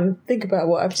down and think about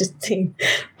what I've just seen.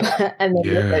 And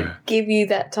then give you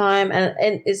that time. And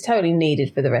it's totally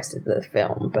needed for the rest of the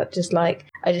film. But just like,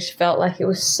 I just felt like it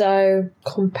was so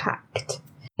compact.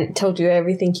 It told you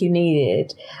everything you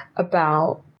needed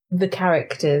about the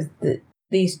characters,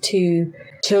 these two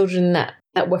children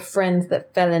that were friends,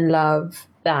 that fell in love,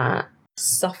 that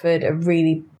suffered a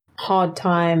really hard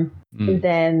time, and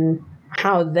then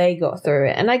how they got through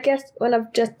it. And I guess when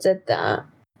I've just said that,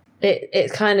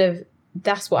 it's kind of,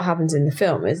 that's what happens in the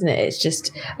film, isn't it? It's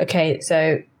just, okay,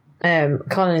 so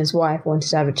Carl and his wife wanted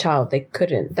to have a child. They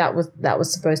couldn't. That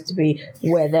was supposed to be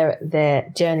where their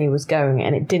journey was going,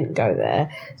 and it didn't go there.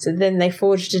 So then they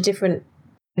forged a different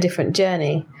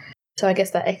journey. So I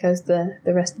guess that echoes the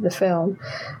rest of the film.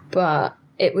 But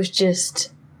it was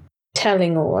just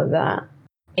telling all of that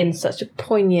in such a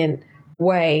poignant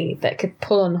way that could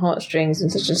pull on heartstrings in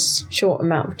such a short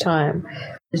amount of time.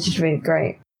 It's just really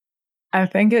great. I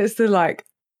think it's the like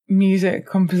music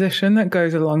composition that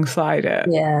goes alongside it.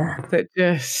 Yeah. That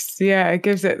just, it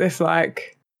gives it this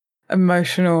like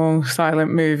emotional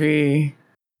silent movie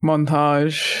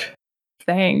montage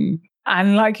thing.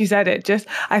 And like you said,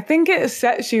 I think it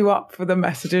sets you up for the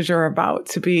messages you're about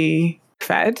to be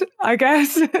fed, I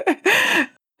guess.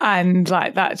 And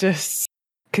like that just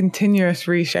continuous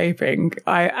reshaping.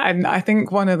 I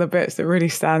think one of the bits that really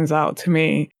stands out to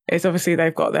me is obviously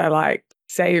they've got their like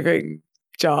saving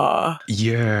jar.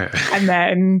 Yeah. And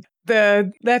then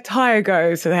their tire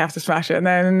goes, so they have to smash it, and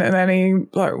then he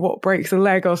like breaks a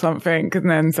leg or something, and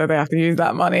then so they have to use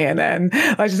that money, and then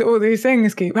like just all these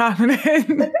things keep happening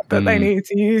that they need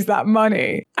to use that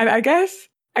money. And I guess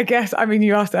I mean,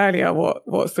 you asked earlier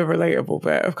what's the relatable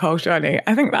bit of Carl's journey.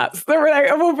 I think that's the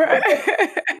relatable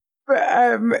bit. But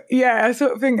I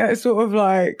sort of think that it's sort of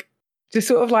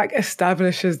like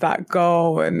establishes that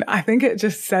goal, and I think it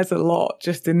just says a lot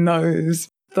just in those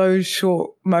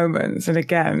short moments. And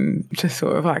again, just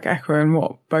sort of like echoing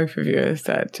what both of you have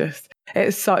said, just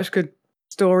it's such good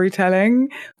storytelling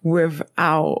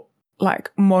without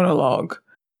like monologue,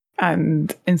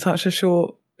 and in such a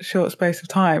short space of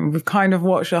time. We've kind of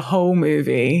watched a whole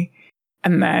movie,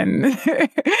 and then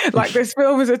like this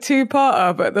film is a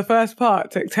 2-parter, but the first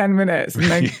part took 10 minutes and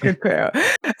then could put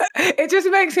it just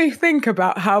makes me think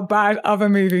about how bad other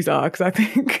movies are, because I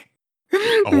think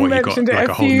you got like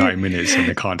a whole 9 minutes and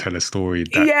they can't tell a story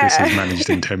that this is managed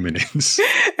in 10 minutes.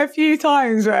 A few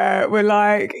times where we're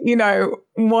like,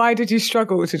 why did you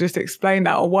struggle to just explain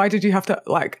that? Or why did you have to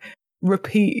like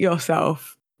repeat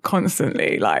yourself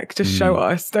constantly? Like, just show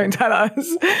us, don't tell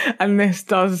us. And this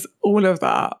does all of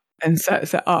that and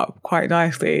sets it up quite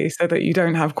nicely so that you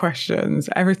don't have questions.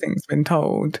 Everything's been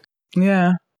told.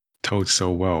 Yeah. Told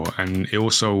so well. And it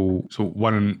also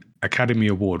won an Academy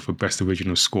Award for Best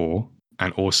Original Score,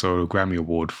 and also a Grammy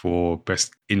Award for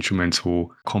Best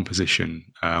Instrumental Composition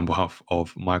on behalf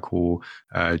of Michael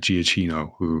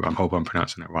Giacchino, who I hope I'm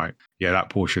pronouncing it right. Yeah, that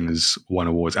portion has won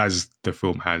awards, as the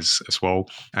film has as well.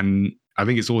 And I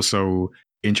think it's also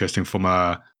interesting from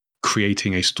a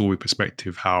creating a story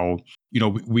perspective, how,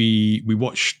 we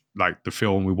watch like the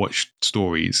film, we watch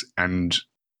stories, and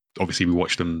obviously we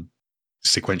watch them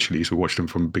sequentially, so we watch them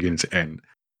from beginning to end.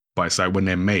 But it's like when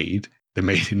they're made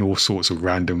in all sorts of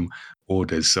random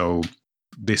orders. So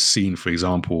this scene, for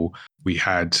example, they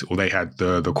had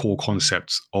the core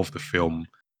concepts of the film,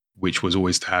 which was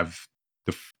always to have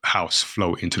the house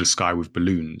float into the sky with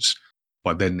balloons.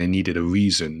 But then they needed a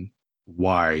reason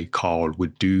why Carl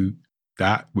would do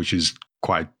that, which is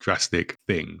quite a drastic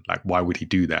thing. Like, why would he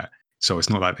do that? So it's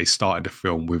not like they started the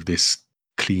film with this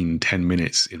clean 10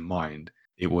 minutes in mind.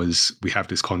 It was, we have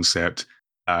this concept.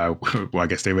 Well, I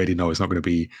guess they already know it's not going to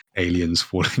be aliens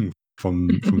falling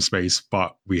from space,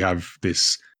 but we have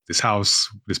this house,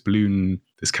 this balloon,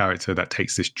 this character that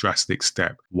takes this drastic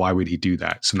step. Why would he do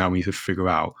that? So now we need to figure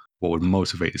out what would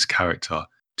motivate this character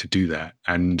to do that.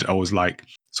 And I was like,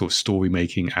 sort of story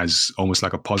making as almost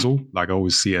like a puzzle. Like, I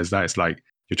always see it as that. It's like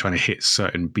you're trying to hit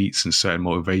certain beats and certain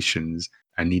motivations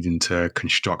and needing to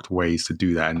construct ways to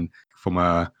do that. And from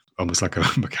almost like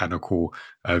a mechanical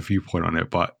viewpoint on it,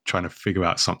 but trying to figure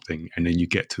out something, and then you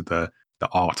get to the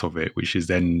art of it, which is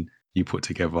then you put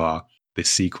together this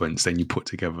sequence, then you put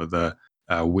together the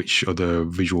which are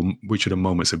the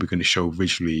moments that we're going to show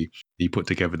visually. You put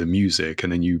together the music,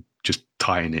 and then you just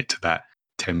tie in it to that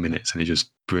 10 minutes, and it's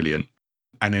just brilliant.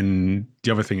 And then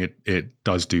the other thing it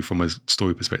does do from a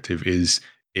story perspective is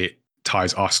it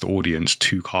ties us, the audience,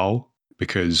 to Carl,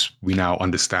 because we now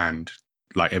understand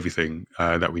like everything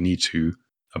that we need to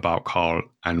about Carl,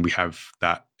 and we have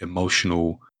that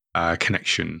emotional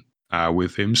connection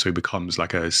with him. So he becomes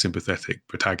like a sympathetic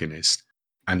protagonist.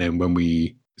 And then when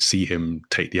we see him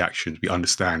take the actions, we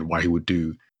understand why he would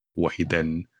do what he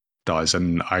then does.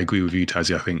 And I agree with you,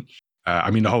 Tazzy. I think,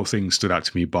 the whole thing stood out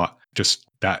to me, but just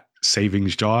that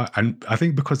savings jar. And I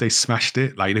think because they smashed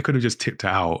it, like they could have just tipped it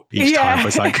out each time, but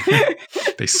it's like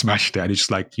they smashed it, and it's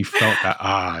just like you felt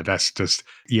that, that's just,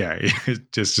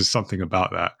 it's just something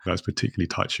about that that's particularly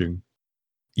touching.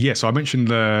 Yeah, so I mentioned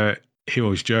the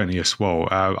hero's journey as well.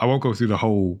 I won't go through the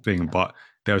whole thing, but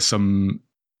there's some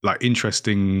like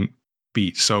interesting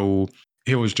beats. So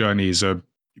hero's journey is a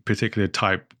particular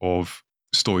type of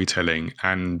storytelling,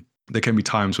 and there can be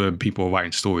times where people are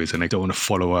writing stories and they don't want to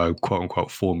follow a quote unquote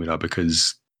formula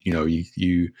because,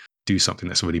 you do something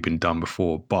that's already been done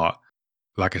before. But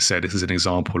like I said, this is an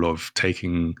example of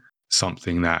taking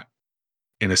something that,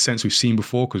 in a sense, we've seen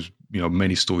before, because,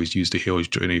 many stories use the hero's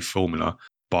journey formula,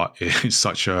 but it's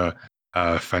such a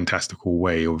fantastical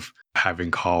way of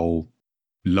having Carl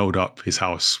load up his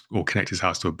house or connect his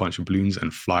house to a bunch of balloons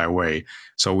and fly away.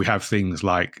 So we have things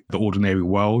like the ordinary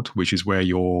world, which is where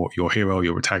your hero,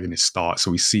 your protagonist starts. So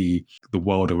we see the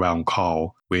world around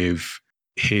Carl with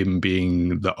him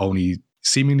being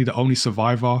seemingly the only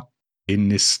survivor in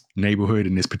this neighborhood,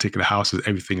 in this particular house, as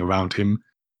everything around him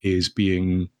is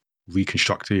being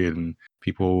reconstructed. And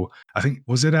people, I think,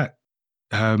 was it that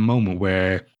moment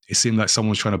where it seemed like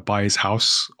someone was trying to buy his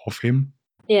house off him?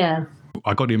 Yeah.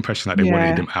 I got the impression that they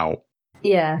wanted him out.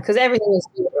 Yeah, because everything was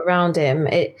around him.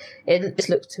 It just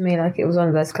looked to me like it was one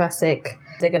of those classic,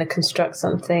 they're going to construct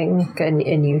something, a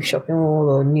new shopping mall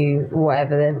or new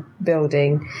whatever they're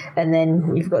building, and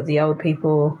then you've got the old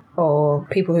people or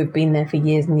people who've been there for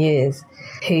years and years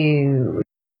who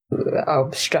are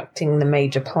obstructing the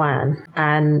major plan.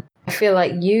 And I feel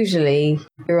like usually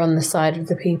you're on the side of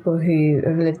the people who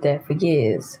have lived there for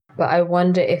years. But I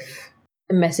wonder if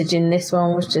the message in this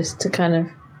one was just to kind of,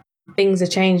 things are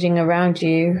changing around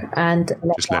you and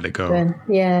just let it go.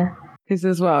 Yeah. Because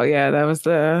as well, there was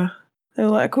they're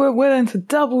like, we're willing to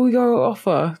double your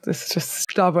offer. This just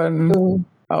stubborn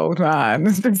old man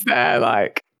is just there,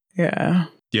 like, yeah.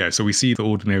 Yeah, so we see the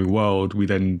ordinary world. We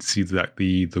then see that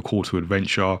the call to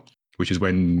adventure, which is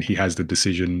when he has the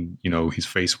decision, he's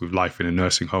faced with life in a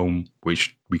nursing home,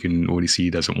 which we can already see he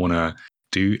doesn't want to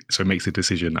do. So he makes the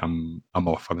decision, I'm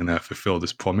off, I'm going to fulfill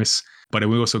this promise. But then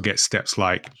we also get steps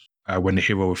like when the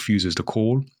hero refuses the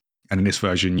call. And in this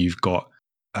version, you've got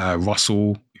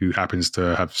Russell, who happens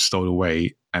to have stolen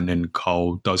away, and then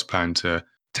Carl does plan to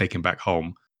take him back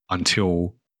home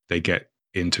until they get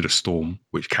into the storm,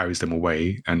 which carries them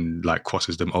away and like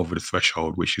crosses them over the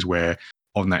threshold, which is where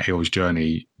on that hero's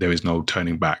journey, there is no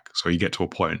turning back. So you get to a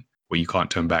point where you can't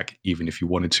turn back even if you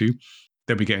wanted to.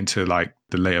 Then we get into like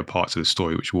the later parts of the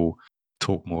story, which we'll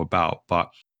talk more about. But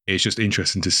it's just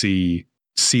interesting to see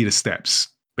the steps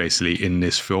basically in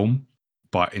this film,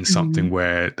 but in something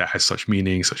where that has such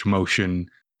meaning, such emotion,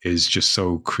 is just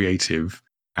so creative.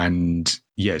 And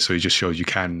so it just shows you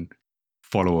can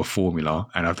follow a formula.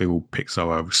 And I think Pixar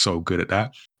are so good at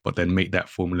that. but then make that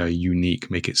formula unique,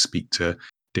 make it speak to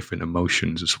different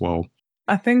emotions as well.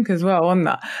 I think as well on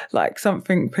that, like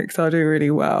something Pixar do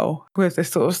really well with this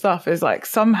sort of stuff is like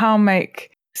somehow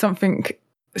make something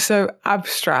so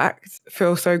abstract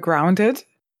feel so grounded.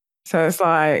 So it's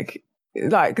like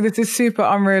this is super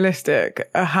unrealistic,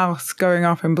 a house going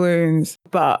up in balloons,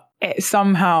 but it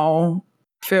somehow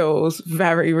feels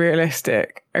very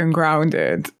realistic and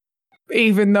grounded,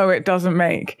 even though it doesn't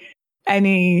make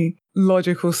any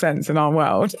logical sense in our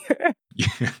world.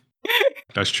 Yeah,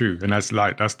 that's true. And that's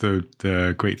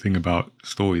the great thing about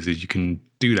stories is you can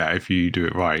do that if you do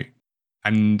it right.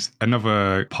 And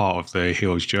another part of the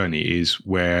hero's journey is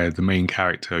where the main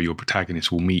character, your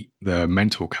protagonist, will meet the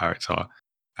mentor character.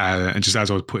 And just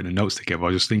as I was putting the notes together, I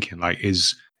was just thinking, like,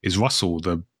 is Russell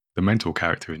the mentor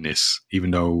character in this,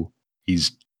 even though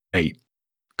he's 8?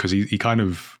 Because he kind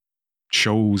of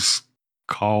shows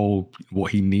Carl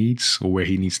what he needs or where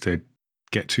he needs to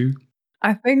get to.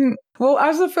 I think, well,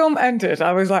 as the film ended,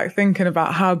 I was like thinking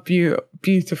about how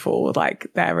beautiful like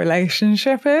their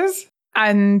relationship is,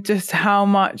 and just how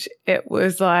much it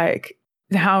was like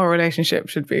how a relationship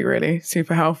should be really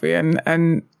super healthy,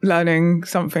 and learning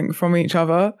something from each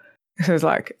other. So it's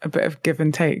like a bit of give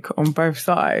and take on both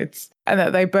sides, and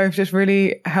that they both just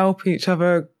really help each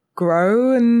other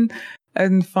grow and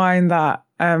find that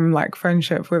like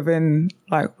friendship within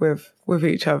like with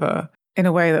each other in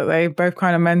a way that they both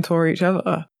kind of mentor each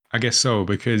other. I guess so,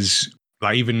 because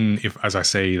like even if, as I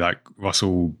say, like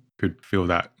Russell could feel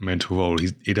that mentor role,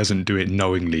 he doesn't do it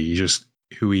knowingly. He's just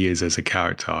who he is as a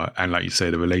character, and like you say,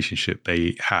 the relationship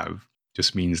they have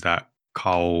just means that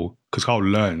Carl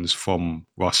learns from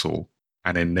Russell,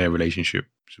 and then their relationship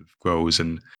sort of grows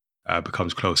and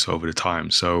becomes closer over the time.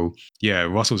 So yeah,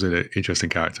 Russell's an interesting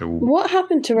character. What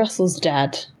happened to Russell's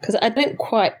dad? Because I didn't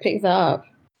quite pick that up.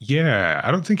 Yeah,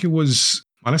 I don't think it was,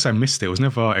 unless I missed it, it was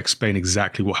never explained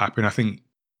exactly what happened. I think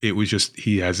it was just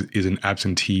is an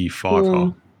absentee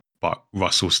father, but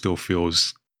Russell still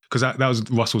feels, because that was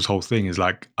Russell's whole thing, is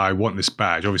like, I want this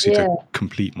badge, obviously to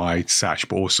complete my sash,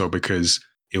 but also because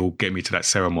it will get me to that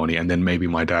ceremony, and then maybe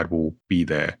my dad will be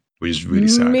there, which is really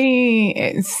sad. Me,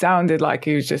 it sounded like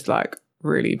he was just like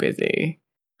really busy.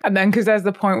 And then because there's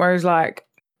the point where he's like,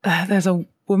 there's a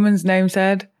woman's name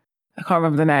said, I can't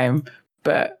remember the name,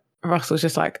 but Russell's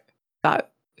just like,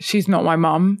 that she's not my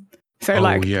mum. So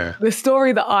the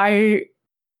story that I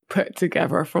put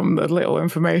together from the little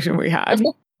information we had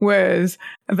was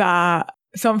that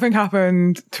something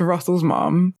happened to Russell's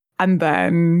mum, and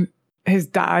then his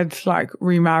dad like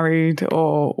remarried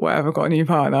or whatever, got a new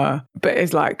partner, but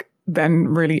is like then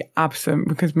really absent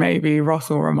because maybe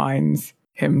Russell reminds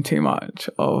him too much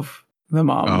of the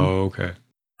mum. Oh, okay.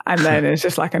 And then it's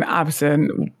just like an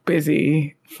absent,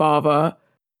 busy father.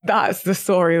 That's the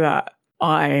story that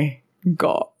I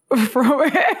got from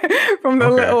it, from the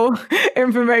little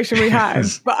information we had.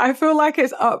 But I feel like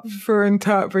it's up for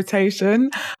interpretation.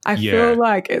 I feel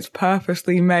like it's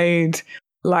purposely made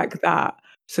like that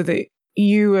so that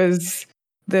you as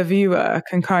the viewer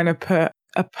can kind of put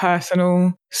a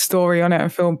personal story on it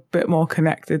and feel a bit more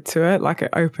connected to it. Like it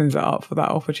opens it up for that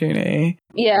opportunity.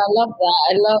 Yeah, I love that.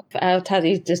 I love how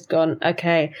Tazzy's just gone,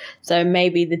 okay, so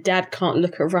maybe the dad can't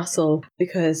look at Russell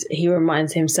because he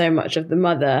reminds him so much of the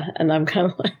mother. And I'm kind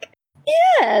of like,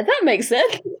 yeah, that makes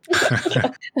sense.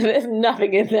 There's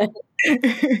nothing in there.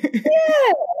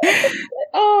 Yeah.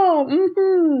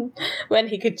 Oh, when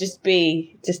he could just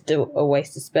be a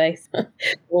waste of space.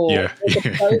 Or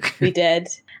supposed to be dead.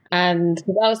 And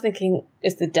I was thinking,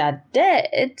 is the dad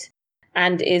dead?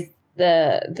 And is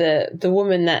the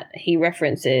woman that he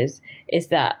references, is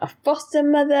that a foster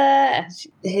mother? Has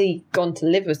he gone to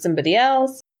live with somebody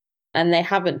else? And they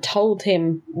haven't told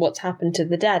him what's happened to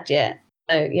the dad yet.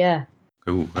 So, yeah.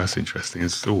 Oh, that's interesting.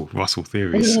 It's all Russell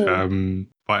theories.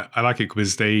 But I like it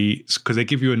because they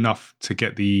give you enough to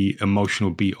get the emotional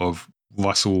beat of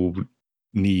Russell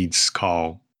needs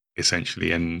Carl,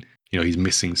 essentially, and he's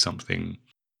missing something,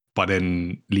 but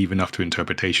then leave enough to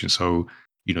interpretation. So,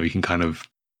 you can kind of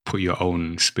put your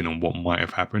own spin on what might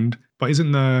have happened. But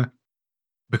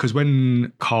because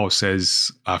when Carl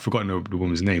says, I've forgotten the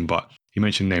woman's name, but he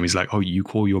mentioned the name, he's like, oh, you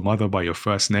call your mother by your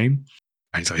first name?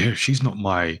 And he's like, yeah, she's not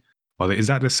my mother. Is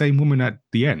that the same woman at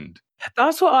the end?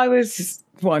 That's what I was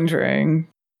wondering.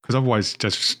 Because otherwise,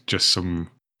 just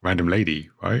some random lady,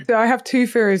 right? So I have two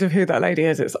theories of who that lady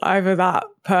is. It's either that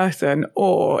person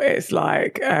or it's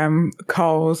like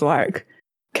Carl's like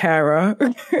carer.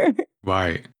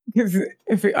 Right. Because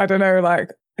I don't know,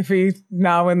 like if he's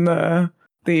now in the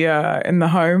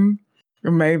home,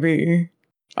 or maybe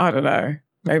I don't know.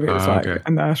 Maybe it's like a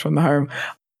nurse from the home.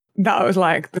 That was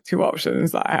like the two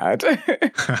options that I had.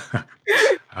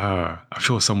 I'm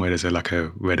sure somewhere there's a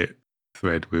Reddit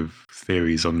thread with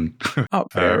theories on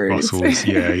Up theories.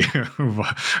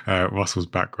 Russell's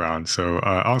background. So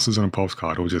answers on a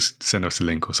postcard, or just send us a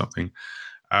link or something.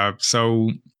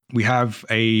 So we have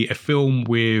a film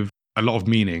with a lot of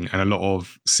meaning and a lot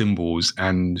of symbols,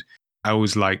 and I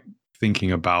was like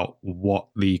thinking about what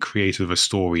the creators of a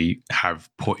story have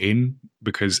put in,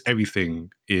 because everything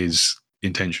is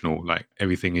intentional. Like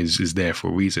everything is there for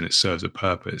a reason. It serves a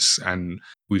purpose, and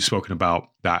we've spoken about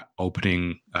that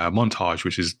opening montage,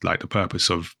 which is like the purpose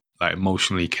of like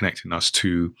emotionally connecting us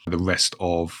to the rest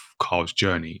of Carl's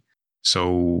journey.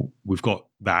 So we've got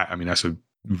that. I mean, that's a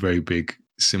very big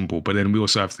symbol. But then we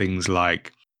also have things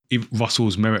like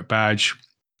Russell's merit badge,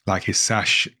 like his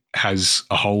sash has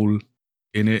a hole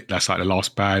in it. That's like the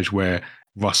last badge where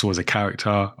Russell as a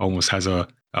character almost has a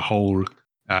hole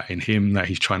in him that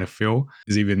he's trying to fill.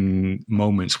 There's even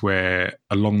moments where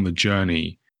along the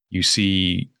journey, you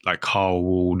see like Carl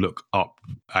will look up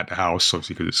at the house,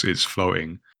 obviously because it's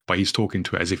floating, but he's talking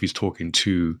to it as if he's talking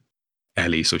to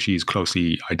Ellie. So she's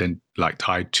closely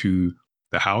tied to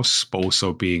the house, but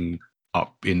also being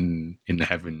up in the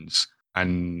heavens.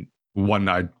 And one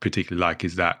that I particularly like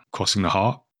is that crossing the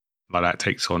heart. Like that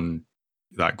takes on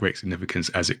like great significance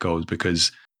as it goes,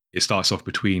 because it starts off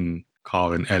between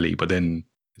Carl and Ellie, but then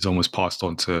it's almost passed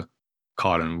on to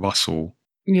Carl and Russell.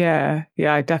 Yeah,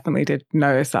 I definitely did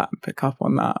notice that and pick up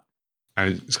on that.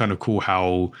 And it's kind of cool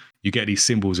how you get these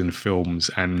symbols in films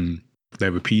and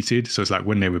they're repeated. So it's like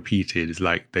when they're repeated, it's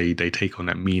like they take on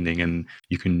that meaning, and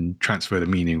you can transfer the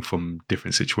meaning from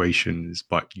different situations,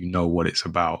 but you know what it's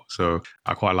about. So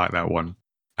I quite like that one.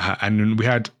 And then we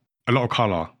had a lot of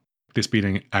color, this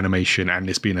being an animation and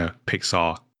this being a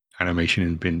Pixar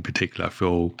animation in particular. I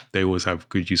feel they always have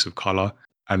good use of color.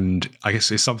 And I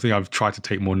guess it's something I've tried to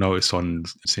take more notice on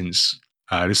since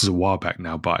this is a while back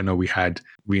now, but I know we had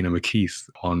Rena McKeith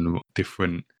on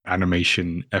different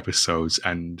animation episodes,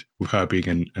 and with her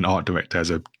being an art director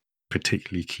has a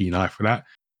particularly keen eye for that.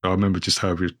 So I remember just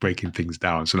her just breaking things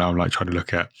down. So now I'm like trying to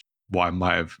look at what I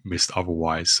might have missed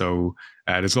otherwise. So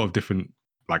there's a lot of different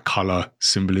like color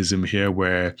symbolism here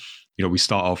where, you know, we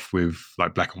start off with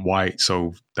like black and white.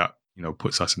 So that, you know,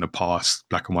 puts us in the past,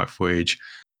 black and white footage.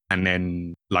 And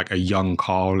then like a young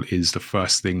Carl is the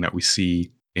first thing that we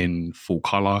see in full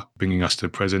color, bringing us to the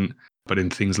present. But in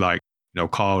things like, you know,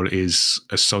 Carl is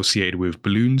associated with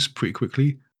balloons pretty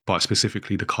quickly, but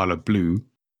specifically the color blue.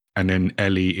 And then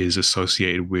Ellie is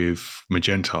associated with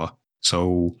magenta.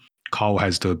 So Carl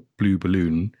has the blue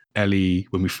balloon. Ellie,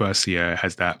 when we first see her,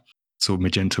 has that sort of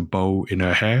magenta bow in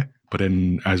her hair. But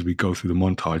then as we go through the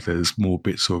montage, there's more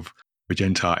bits of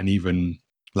magenta, and even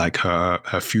like her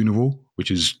funeral,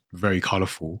 which is very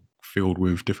colorful, filled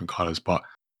with different colors, but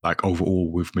like overall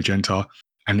with magenta.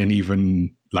 And then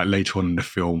even like later on in the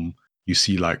film, you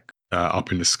see like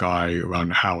up in the sky around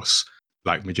the house,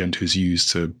 like magenta is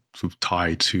used to sort of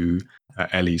tie to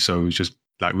Ellie. So it's just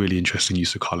like really interesting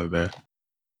use of color there.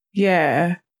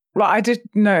 Yeah. Well, I did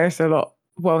notice a lot.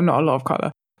 Well, not a lot of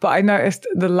color, but I noticed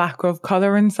the lack of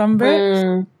color in some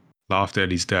bits. After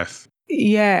Ellie's death.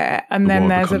 Yeah. And then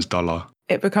world becomes duller.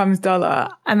 It becomes duller.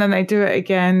 And then they do it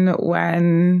again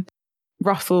when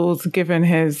Russell's given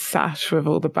his sash with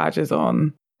all the badges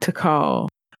on to Carl.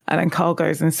 And then Carl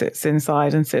goes and sits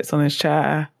inside and sits on his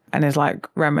chair and is like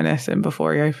reminiscing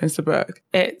before he opens the book.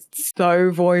 It's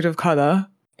so void of colour.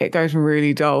 It goes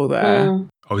really dull there.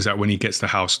 Oh, is that when he gets the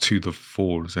house to the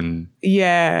falls? And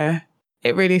yeah,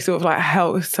 it really sort of like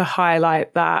helps to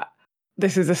highlight that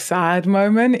this is a sad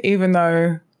moment, even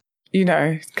though, you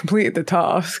know, completed the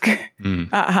task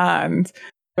at hand,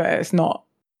 but it's not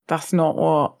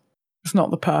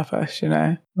the purpose, you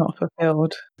know, not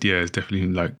fulfilled. Yeah, it's definitely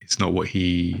like it's not what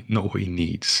he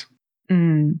needs.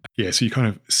 Yeah, so you kind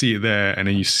of see it there, and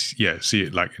then you see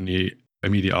it like in the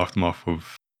immediate aftermath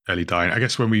of Ellie dying. I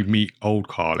guess when we meet old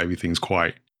Carl, everything's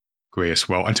quite grey as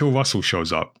well, until Russell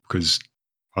shows up, because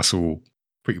Russell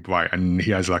pretty bright, and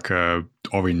he has like a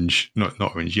orange, not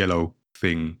orange, yellow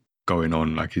thing going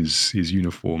on, like his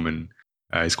uniform, and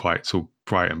he's quite sort of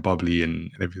bright and bubbly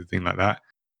and everything like that.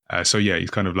 So yeah, he's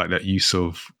kind of like that use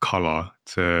of color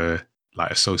to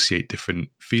like associate different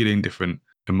feeling, different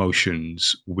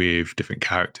emotions with different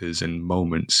characters and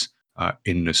moments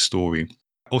in the story.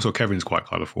 Also, Kevin's quite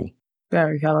colorful.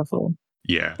 Very colorful.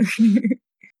 Yeah.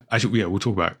 Actually, yeah, we'll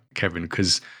talk about Kevin,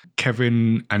 because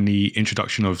Kevin and the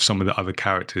introduction of some of the other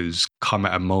characters come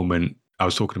at a moment. I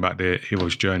was talking about the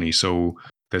hero's journey. So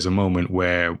there's a moment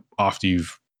where after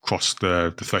you've crossed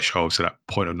the threshold, so that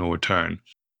point of no return,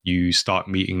 you start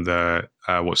meeting the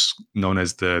what's known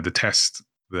as the test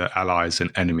the allies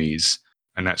and enemies.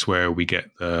 And that's where we get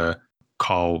the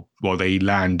Carl. Well, they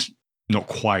land not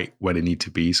quite where they need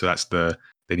to be. So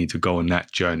they need to go on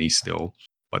that journey still.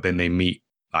 But then they meet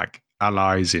like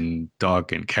allies in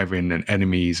Doug and Kevin and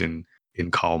enemies in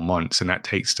Carl Muntz. And that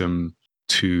takes them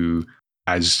to,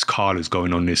 as Carl is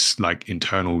going on this like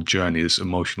internal journey, this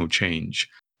emotional change,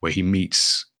 where he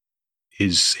meets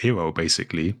his hero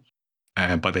basically,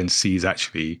 but then sees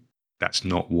actually that's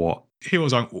not what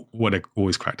heroes aren't what they're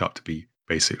always cracked up to be,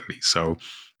 basically. So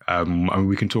I mean,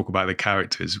 we can talk about the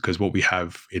characters, because what we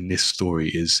have in this story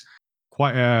is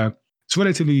it's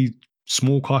relatively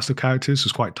small cast of characters.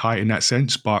 It's quite tight in that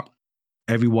sense, but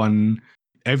everyone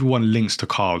links to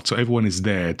Carl. So everyone is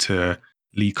there to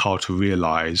lead Carl to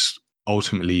realize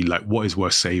ultimately like what is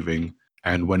worth saving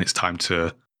and when it's time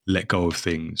to let go of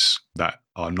things that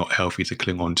are not healthy to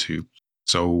cling on to.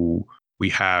 So we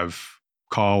have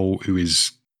Carl, who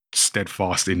is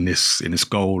steadfast in this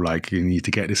goal, like you need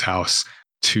to get this house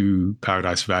to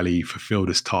Paradise Valley, fulfill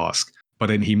this task. But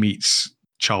then he meets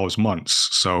Charles Muntz,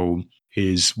 so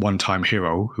his one-time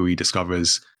hero, who he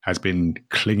discovers has been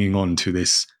clinging on to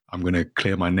this, I'm going to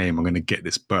clear my name, I'm going to get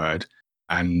this bird.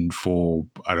 And for,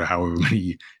 I don't know, however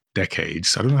many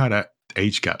decades, I don't know how that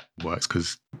age gap works,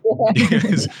 because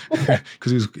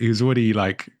he was already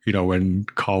like, you know, when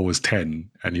Carl was 10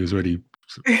 and he was already,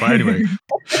 but anyway,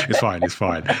 it's fine.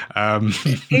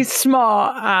 He's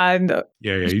smart and he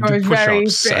did very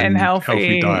push-ups fit and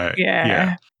healthy diet.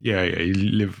 Yeah, he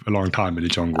lived a long time in the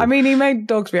jungle. I mean, he made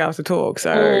dogs be able to talk,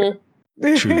 so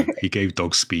true, he gave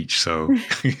dogs speech, so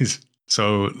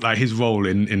so like his role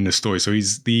in the story, so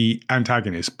he's the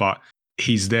antagonist, but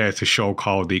he's there to show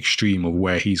Carl the extreme of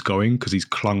where he's going, because he's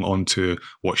clung on to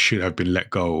what should have been let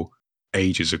go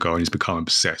ages ago, and he's become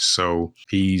obsessed. So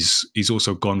he's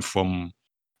also gone from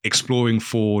exploring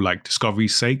for like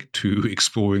discovery's sake to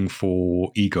exploring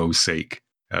for ego's sake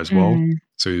as well.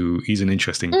 So he's an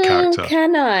interesting character.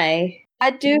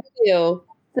 I do feel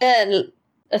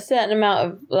a certain amount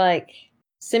of like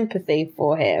sympathy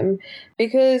for him,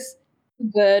 because the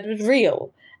bird was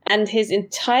real and his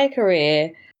entire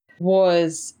career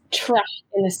was trashed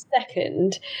in a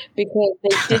second because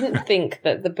they didn't think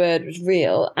that the bird was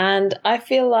real. And I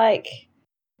feel like,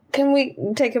 can we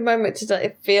take a moment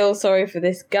to feel sorry for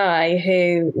this guy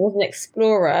who was an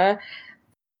explorer?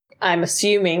 I'm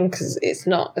assuming, because it's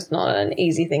not an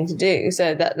easy thing to do.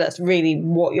 So that's really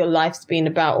what your life's been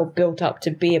about or built up to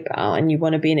be about, and you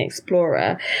want to be an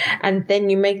explorer. And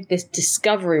then you make this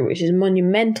discovery, which is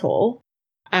monumental,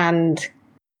 and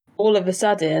all of a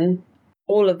sudden,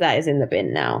 all of that is in the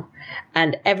bin now.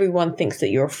 And everyone thinks that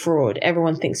you're a fraud.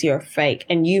 Everyone thinks you're a fake.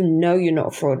 And you know you're not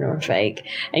a fraud nor a fake.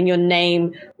 And your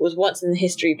name was once in the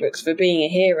history books for being a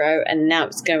hero, and now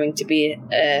it's going to be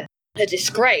a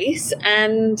disgrace.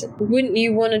 And wouldn't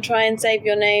you want to try and save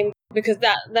your name? Because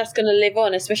that's going to live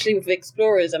on, especially with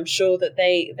explorers. I'm sure that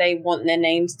they want their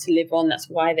names to live on. That's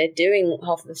why they're doing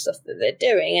half of the stuff that they're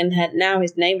doing. And now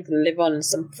his name's going to live on as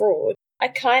some fraud. I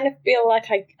kind of feel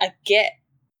like I get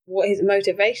what his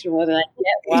motivation was, and I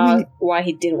get why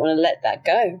he didn't want to let that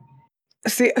go.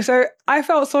 See, so I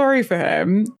felt sorry for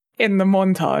him in the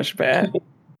montage bit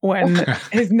when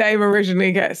his name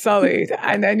originally gets sullied,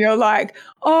 and then you're like,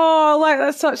 oh, like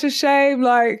that's such a shame,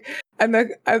 like, and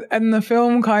the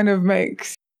film kind of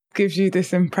gives you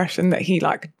this impression that he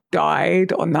like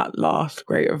died on that last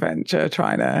great adventure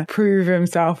trying to prove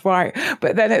himself right.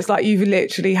 But then it's like you've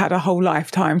literally had a whole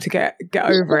lifetime to get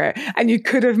over it, and you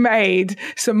could have made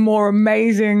some more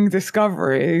amazing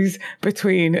discoveries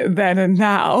between then and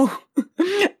now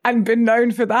and been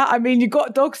known for that. I mean, you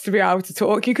got dogs to be able to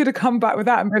talk. You could have come back with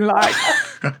that and been like,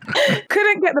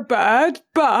 couldn't get the bird,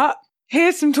 but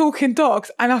here's some talking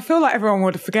dogs, and I feel like everyone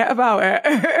would forget about it.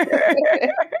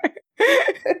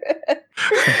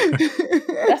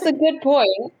 That's a good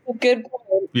point.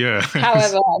 Yeah.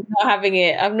 However, I'm not having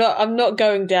it. I'm not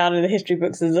going down in the history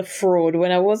books as a fraud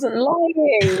when I wasn't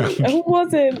lying. I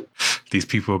wasn't. These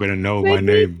people are going to know my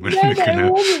name. I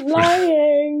wasn't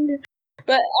lying.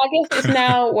 But I guess it's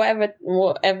now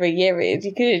whatever year it is.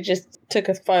 You could have just took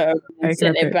a photo and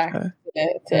sent it back to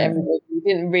everybody. You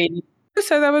didn't really.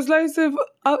 So there was loads of,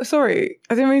 sorry,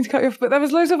 I didn't mean to cut you off, but there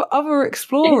was loads of other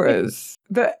explorers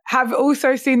that have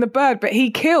also seen the bird, but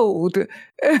he killed. So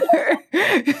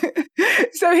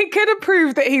he could have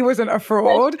proved that he wasn't a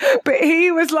fraud, but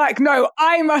he was like, no,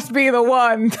 I must be the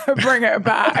one to bring it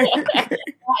back. That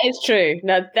is true.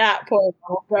 Now that point,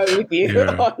 I'll go with you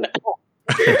on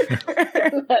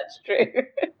that. That's true.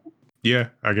 Yeah,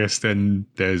 I guess then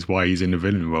there's why he's in the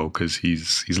villain role, because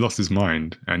he's lost his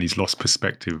mind and he's lost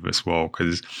perspective as well.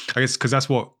 Because that's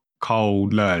what Carl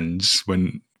learns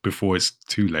when before it's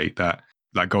too late that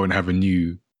like go and have a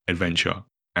new adventure.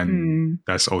 And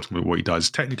that's ultimately what he does.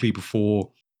 Technically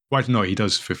before, well, no, he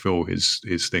does fulfill his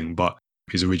thing, but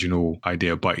his original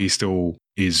idea, but he still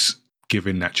is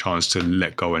given that chance to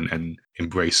let go and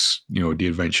embrace, the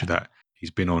adventure that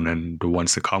he's been on and the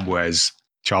ones to come. Whereas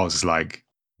Charles is like,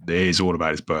 it is all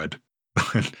about his bird.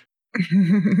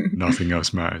 Nothing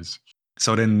else matters.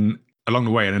 So then along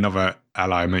the way, and another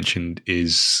ally I mentioned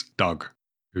is Doug.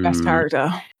 Best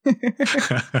character.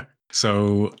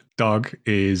 So Doug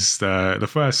is the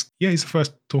first, he's the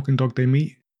first talking dog they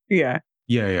meet. Yeah.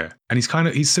 Yeah. And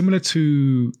he's similar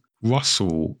to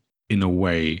Russell in a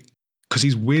way, because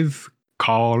he's with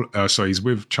he's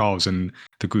with Charles and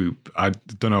the group. I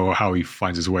don't know how he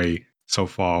finds his way so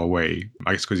far away.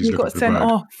 I guess because he's looking for the bird. He got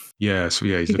sent off. Yeah, so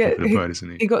he's looking for the bird,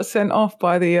 isn't he? He got sent off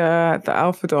by the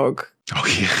alpha dog. Oh,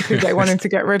 yeah. Because they wanted to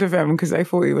get rid of him because they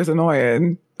thought he was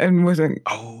annoying and wasn't.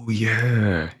 Oh,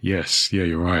 yeah. Yes. Yeah,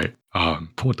 you're right.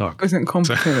 Poor Doug. Wasn't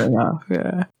competent enough,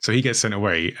 yeah. So he gets sent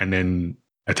away and then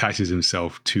attaches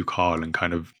himself to Carl, and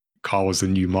kind of Carl's the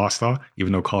new master,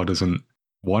 even though Carl doesn't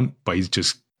want, but he's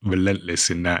just relentless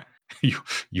in that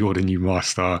you're the new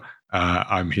master.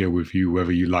 I'm here with you,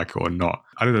 whether you like it or not.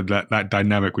 I don't know, that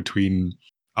dynamic between...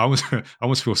 I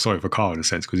almost feel sorry for Carl in a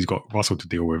sense, because he's got Russell to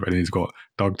deal with, and then he's got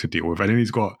Doug to deal with, and then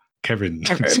he's got Kevin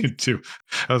too.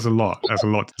 That's a lot. There's a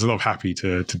lot of Happy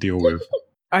to deal with.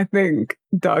 I think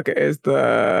Doug is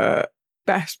the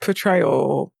best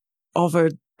portrayal of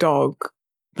a dog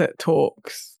that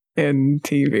talks in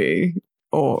TV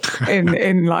or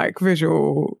in like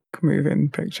visual moving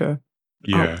picture.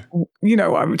 Yeah. You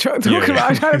know what I'm talking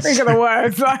about. I'm trying to think of the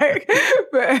words.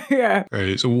 But yeah.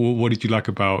 Right. So what did you like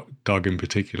about Doug in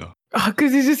particular?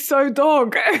 Because he's just so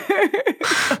dog.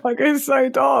 Like, he's so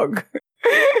dog.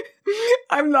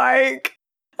 I'm like,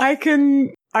 I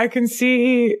can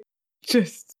see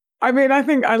just, I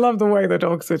think I love the way the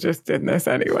dogs are just in this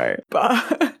anyway.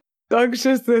 But Doug's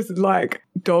just this like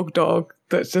dog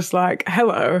that's just like,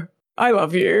 hello, I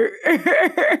love you.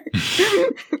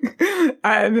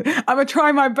 And I'm going to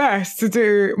try my best to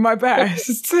do my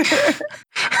best.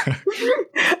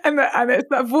 and it's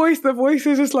that voice. The voice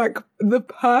is just like the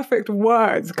perfect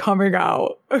words coming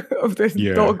out of this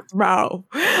dog's mouth.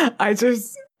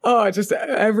 Just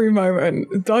every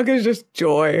moment. Doug is just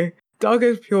joy. Doug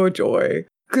is pure joy.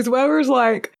 Because whereas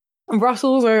like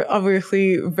Russell's are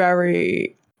obviously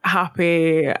very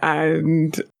happy,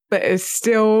 but it's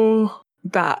still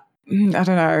that, I don't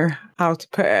know how to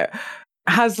put it,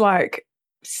 has like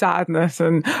sadness,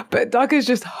 but Doug is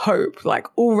just hope, like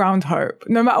all round hope.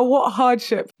 No matter what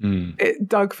hardship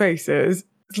Doug faces,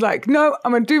 it's like, no,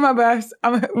 I'm going to do my best.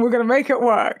 We're going to make it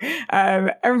work,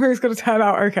 and everything's going to turn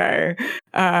out okay.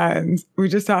 And we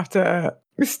just have to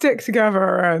stick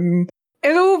together, and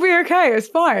it'll all be okay. It's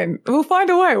fine. We'll find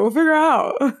a way. We'll figure it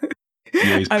out.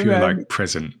 Yeah, he's pure like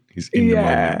present. He's in the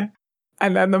moment.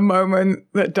 And then the moment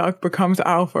that Doug becomes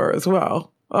alpha as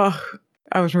well. Oh,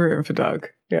 I was rooting for Doug.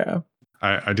 Yeah.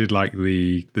 I did like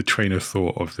the train of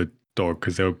thought of the dog,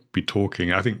 because they'll be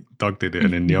talking. I think Doug did it,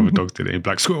 and then the other dog did it. And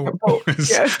Black Squirrel.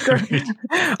 Yes.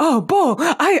 Oh, ball!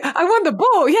 I won the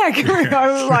ball. Yeah, I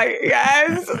was like,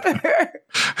 yes.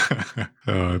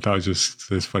 That was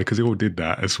just, it's funny because they all did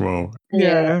that as well.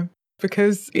 Yeah,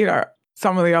 because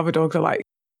some of the other dogs are like,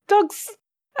 Doug's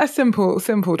a simple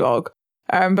dog.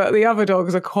 But the other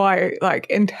dogs are quite like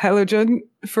intelligent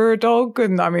for a dog,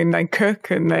 and I mean they cook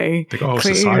and they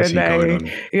clean and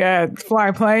they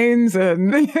fly planes,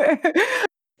 and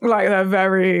like they're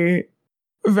very,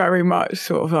 very much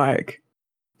sort of like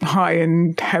high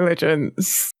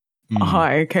intelligence,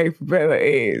 high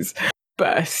capabilities,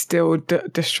 but are still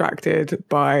distracted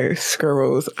by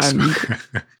squirrels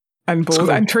and balls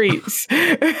and treats.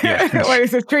 Yeah. When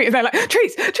it's a treat, they're like,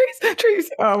 treats.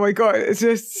 Oh my God. It's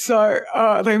just so,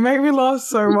 they make me laugh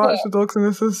so much. The dogs in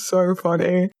this is so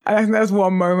funny. And I think there's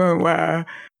one moment where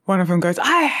one of them goes,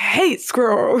 I hate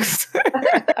squirrels.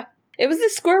 It was a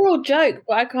squirrel joke,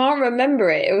 but I can't remember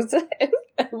it. It was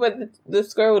when the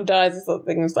squirrel dies or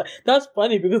something. It's like, that's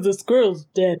funny because the squirrel's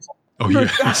dead. Oh,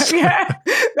 yes. Yeah.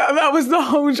 That was the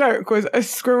whole joke, was a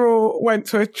squirrel went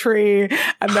to a tree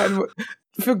and then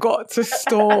forgot to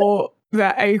store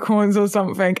their acorns or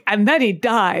something, and then he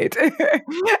died. And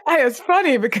it's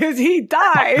funny because he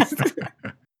died.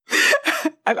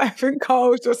 And I think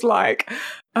Carl was just like,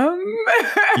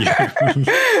 yeah.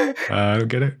 I don't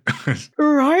get it.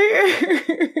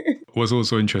 Right? What's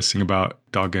also interesting about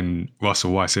Doug and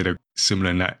Russell, why I say they're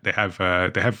similar in that they have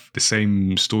the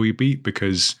same story beat,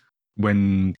 because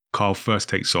when Carl first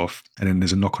takes off and then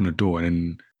there's a knock on the door and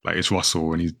then like it's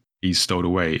Russell and he's stowed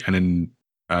away, and then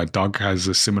Doug has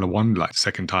a similar one, like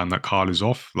second time that Carl is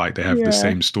off, like they have the Yeah.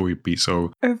 same story beat.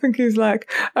 So I think he's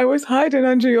like, I was hiding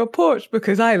under your porch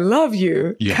because I love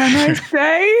you. Yeah. Can I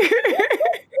stay?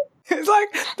 It's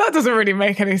like, that doesn't really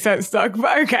make any sense, Doug,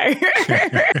 but okay.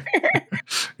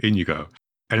 in you go.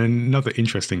 And another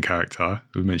interesting character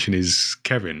we mentioned is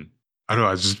Kevin. I don't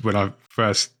know, when I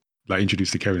first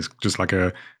introduced to Kevin, it's just like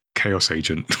a chaos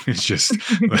agent. It's just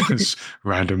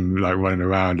random, like running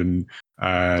around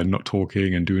and not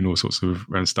talking and doing all sorts of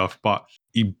random stuff. But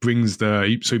he brings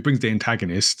the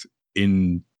antagonist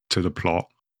into the plot,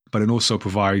 but then also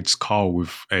provides Carl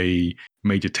with a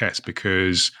major test,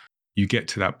 because you get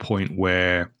to that point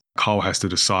where Carl has to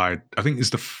decide. I think it's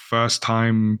the first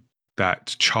time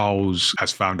that Charles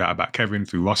has found out about Kevin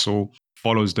through Russell,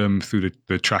 follows them through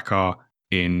the tracker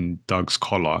in Doug's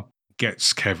collar,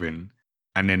 gets Kevin,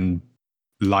 and then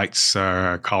lights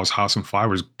Carl's house on fire. It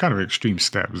was kind of an extreme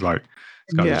step. It was like,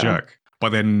 this guy's a jerk. But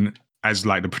then, as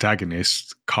like the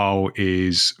protagonist, Carl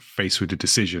is faced with a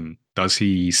decision. Does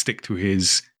he stick to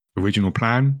his original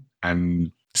plan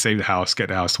and save the house, get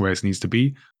the house to where it needs to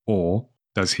be? Or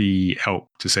does he help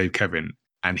to save Kevin?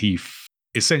 And he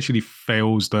essentially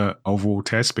fails the overall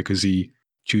test because he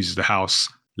chooses the house,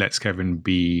 lets Kevin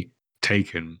be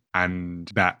taken. And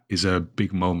that is a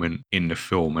big moment in the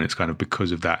film. And it's kind of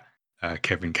because of that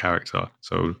Kevin character.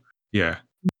 So, yeah.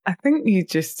 I think you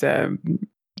just sort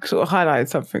of highlighted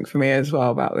something for me as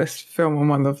well about this film and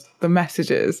one of the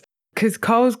messages. Because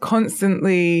Carl's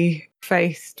constantly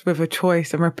faced with a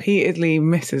choice and repeatedly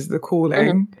misses the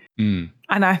calling. Mm.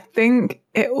 And I think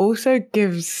it also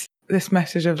gives this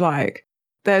message of like,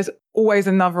 there's always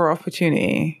another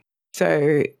opportunity.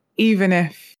 So even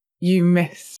if you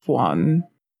miss one,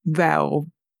 there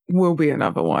will be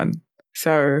another one.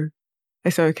 So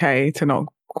it's okay to not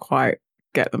quite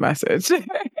get the message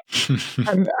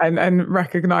and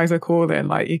recognize a calling.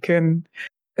 Like it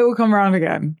will come around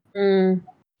again. Mm.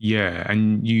 Yeah,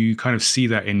 and you kind of see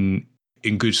that in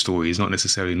good stories, not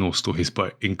necessarily in all stories,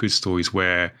 but in good stories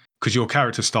where, because your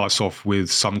character starts off with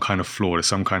some kind of flaw, or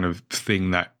some kind of thing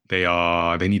that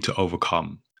they need to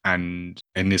overcome. And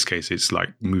in this case, it's like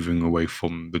moving away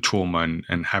from the trauma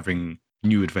and having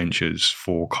new adventures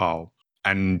for Carl.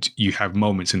 And you have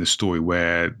moments in the story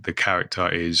where the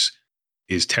character is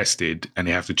tested and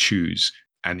they have to choose,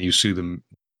 and you see them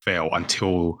fail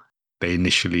until they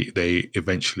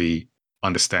eventually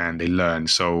understand, they learn.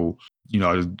 So,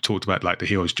 I talked about like the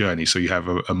hero's journey. So you have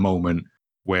a moment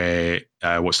where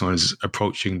what's known as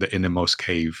approaching the innermost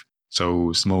cave.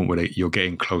 So it's the moment where you're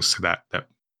getting close to that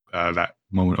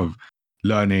moment of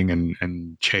learning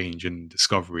and change and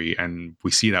discovery. And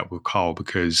we see that with Carl,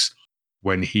 because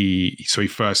when he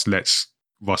first lets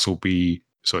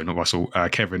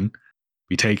Kevin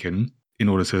be taken in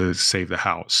order to save the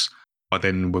house. But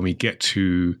then when we get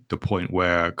to the point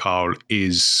where Carl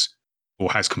is or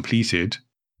has completed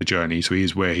the journey, so he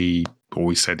is where he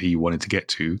always said he wanted to get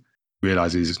to,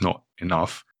 realizes it's not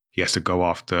enough. He has to go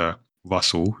after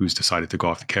Russell, who's decided to go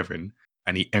after Kevin,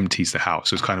 and he empties the house.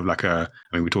 So it's kind of like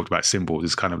we talked about symbols.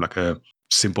 It's kind of like a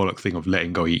symbolic thing of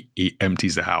letting go. He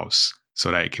empties the house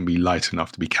so that it can be light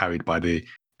enough to be carried by the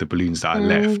balloons that are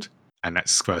left. And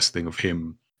that's the first thing of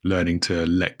him learning to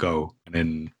let go and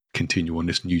then continue on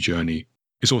this new journey.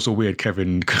 It's also weird,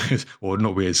 Kevin, or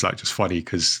not weird, it's like just funny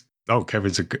because,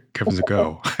 Kevin's a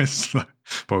girl. It's like,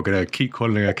 but we're going to keep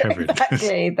calling her Kevin.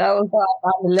 Exactly, that was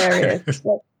hilarious.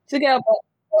 It's a girl, but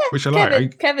which I Kevin,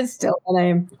 like. Kevin's still the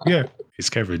name. Yeah, it's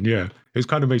Kevin, yeah. It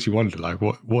kind of makes you wonder, like,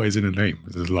 what is in a name?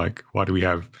 It's like, why do we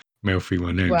have male,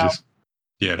 female names?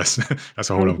 Well, that's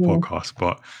a whole other podcast,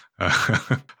 but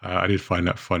I did find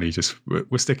that funny. Just,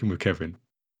 we're sticking with Kevin.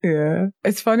 Yeah.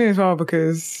 It's funny as well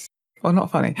because, well,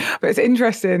 not funny, but it's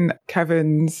interesting.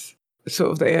 Kevin's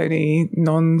sort of the only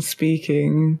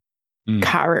non-speaking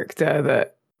character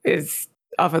that is,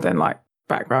 other than like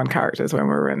background characters when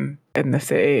we're in the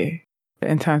city,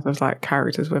 in terms of like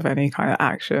characters with any kind of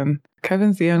action,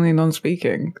 Kevin's the only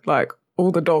non-speaking. Like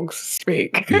all the dogs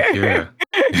speak. Yeah.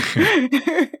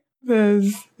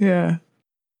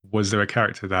 Was there a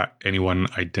character that anyone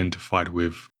identified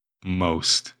with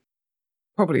most?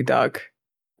 Probably Doug.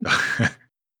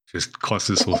 Just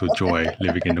constant source of joy,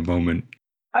 living in the moment.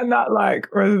 And that like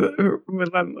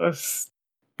relentless,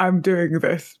 I'm doing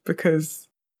this because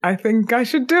I think I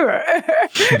should do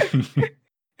it.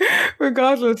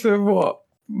 Regardless of what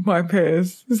my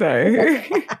peers say.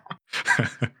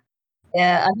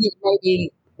 Yeah, I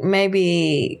think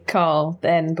maybe Carl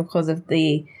then, because of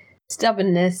the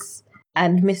stubbornness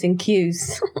and missing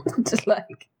cues. Just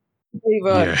like,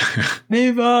 move on. Yeah.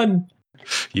 Move on.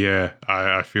 Yeah,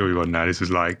 I feel you on that. This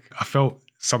is like, I felt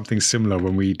something similar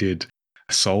when we did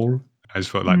Soul. I just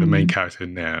felt like the main character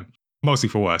in there, mostly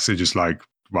for us, it's just like,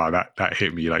 wow, that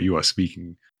hit me. Like, you are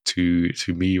speaking to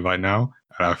me right now.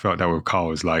 And I felt that with Carl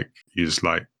was like, he's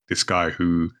like this guy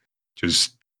who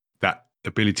just that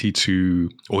ability to,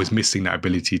 or is missing that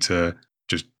ability to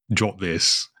just drop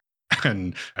this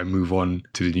and move on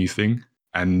to the new thing.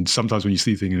 And sometimes when you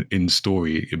see things in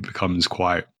story, it becomes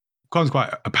quite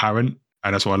apparent.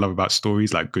 And that's what I love about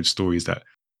stories, like good stories that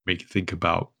make you think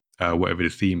about whatever the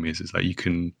theme is. It's like you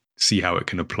can see how it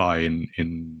can apply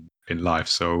in life.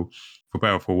 So for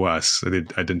better or for worse, I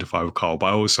did identify with Carl, but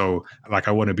I also like,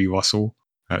 I want to be Russell.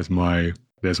 That's my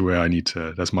that's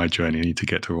my journey. I need to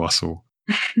get to Russell.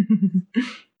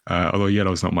 Although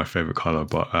yellow's not my favorite color,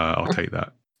 but I'll take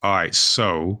that. All right.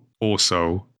 So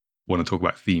also want to talk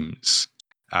about themes.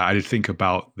 I did think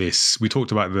about this. We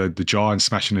talked about the jar and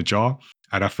smashing the jar.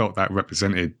 And I felt that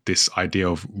represented this idea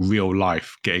of real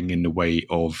life getting in the way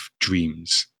of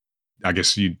dreams. I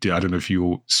guess you did. I don't know if you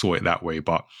all saw it that way,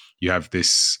 but you have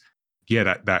this,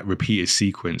 that repeated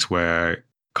sequence where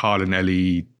Carl and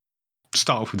Ellie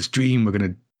start off with this dream. We're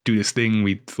going to do this thing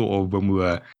we thought of when we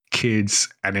were kids,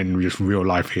 and then just real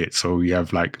life hits. So you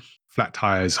have like flat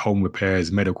tires, home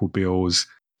repairs, medical bills.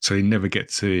 So they never get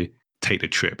to take the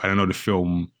trip. And I know the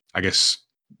film, I guess,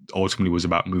 ultimately was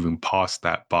about moving past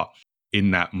that, but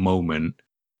in that moment,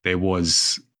 there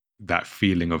was that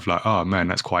feeling of like, oh man,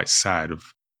 that's quite sad,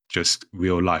 of just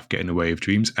real life getting in the way of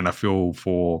dreams. And I feel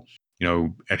for,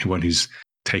 anyone who's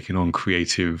taken on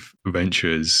creative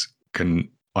ventures can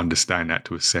understand that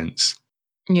to a sense.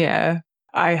 Yeah,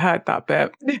 I heard that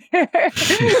bit.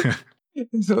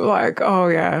 It's like, oh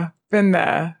yeah, been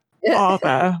there, are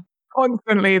there,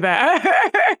 constantly there.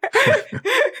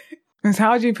 It's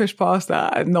how do you push past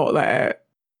that and not let it?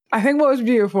 I think what was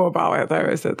beautiful about it though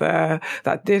is that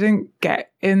that didn't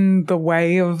get in the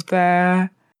way of their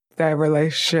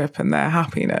relationship and their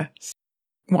happiness.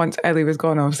 Once Ellie was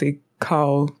gone, obviously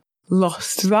Carl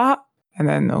lost that, and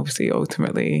then obviously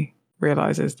ultimately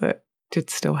realizes that did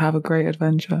still have a great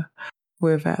adventure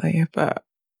with Ellie. But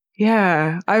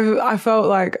yeah, I felt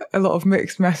like a lot of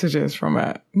mixed messages from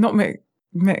it. Not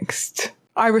mixed.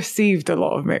 I received a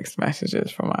lot of mixed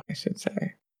messages from it, I should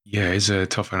say. Yeah, it's a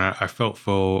tough one. I felt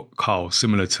for Carl,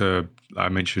 similar to I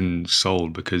mentioned Soul,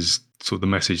 because sort of the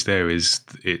message there is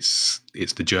it's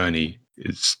the journey,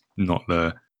 it's not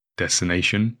the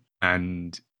destination.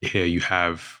 And here you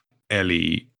have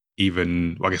Ellie,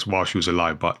 even I guess while she was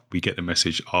alive, but we get the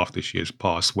message after she has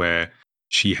passed, where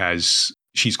she's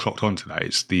clocked onto that.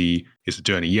 It's the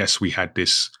journey. Yes, we had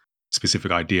this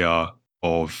specific idea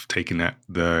of taking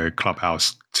the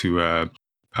clubhouse to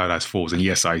Paradise Falls. And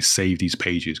yes, I saved these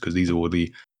pages because these are all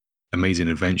the amazing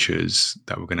adventures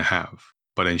that we're going to have.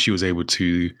 But then she was able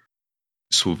to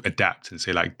sort of adapt and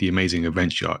say, like, the amazing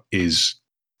adventure is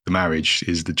the marriage,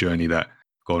 is the journey that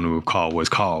going on with Carl. Whereas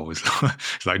Carl was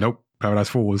it's like, nope, Paradise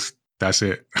Falls, that's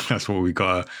it. That's what we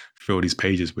got to fill these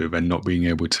pages with, and not being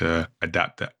able to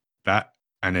adapt that.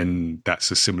 And then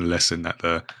that's a similar lesson that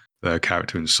the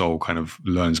character in Soul kind of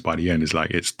learns by the end, is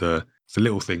like, it's the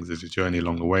little things, there's a journey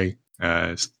along the way.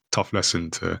 It's a tough lesson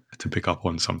to pick up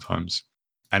on sometimes.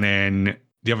 And then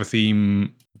the other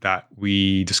theme that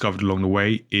we discovered along the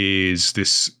way is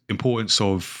this importance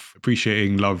of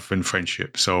appreciating love and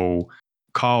friendship. So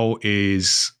Carl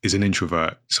is an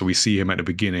introvert. So we see him at the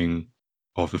beginning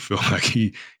of the film, like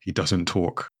he doesn't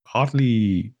talk.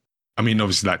 Hardly, I mean,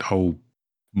 obviously that whole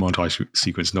montage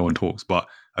sequence, no one talks, but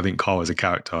I think Carl as a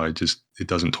character, it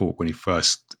doesn't talk when he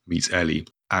first meets Ellie.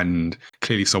 And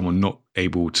clearly someone not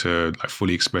able to like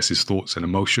fully express his thoughts and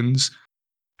emotions,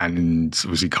 and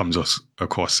obviously comes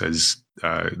across as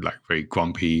like very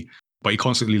grumpy, but he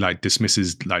constantly like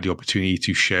dismisses like the opportunity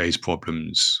to share his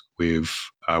problems with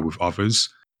others.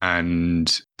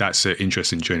 And that's an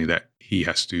interesting journey that he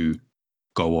has to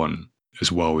go on,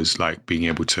 as well as like being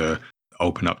able to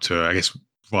open up to, I guess,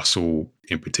 Russell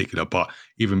in particular, but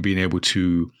even being able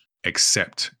to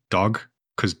accept Doug.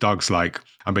 Because Doug's like,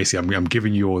 I'm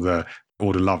giving you all the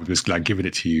love. I'm just like giving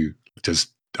it to you.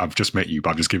 I've just met you,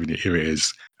 but I'm just giving it. Here it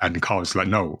is. And Carl's like,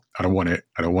 no, I don't want it.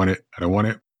 I don't want it. I don't want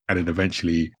it. And then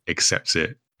eventually accepts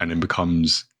it, and then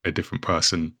becomes a different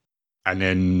person. And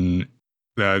then,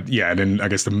 and then I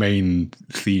guess the main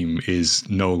theme is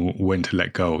knowing when to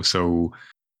let go. So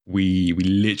we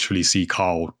literally see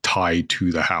Carl tied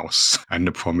to the house and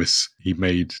the promise he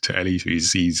made to Ellie. So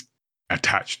he's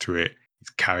attached to it. He's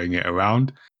carrying it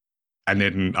around. And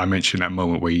then I mentioned that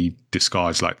moment where he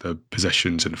discards like the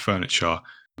possessions and the furniture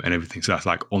and everything. So that's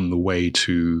like on the way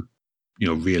to,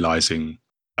 realizing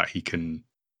that he can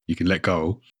let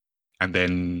go. And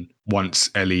then once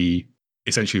Ellie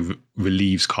essentially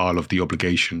relieves Carl of the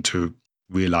obligation to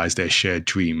realize their shared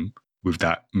dream with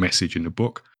that message in the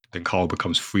book, then Carl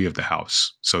becomes free of the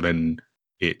house. So then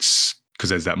it's because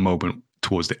there's that moment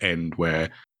towards the end where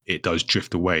it does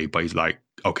drift away, but he's like,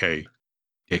 okay,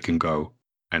 it can go.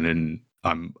 And then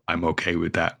I'm okay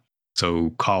with that.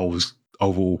 So Carl's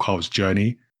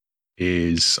journey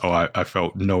is, I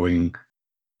felt knowing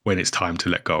when it's time to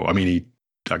let go. I mean,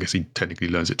 I guess he technically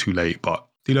learns it too late, but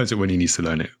he learns it when he needs to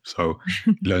learn it. So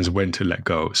he learns when to let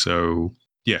go. So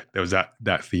yeah, there was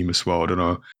that theme as well. I don't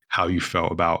know how you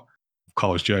felt about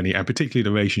Carl's journey and particularly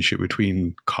the relationship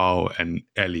between Carl and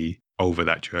Ellie over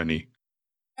that journey.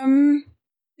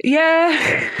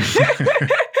 Yeah.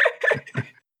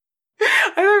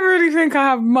 I don't really think I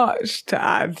have much to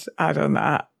add on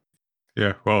that.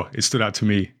 Yeah, well, it stood out to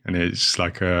me, and it's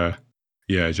like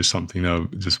just something I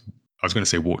was going to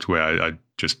say walked away. I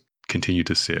just continued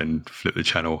to sit and flip the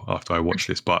channel after I watched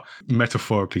this, but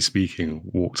metaphorically speaking,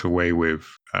 walked away with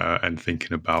and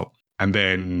thinking about. And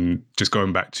then just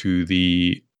going back to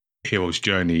the hero's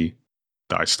journey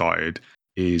that I started,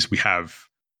 is we have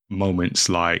moments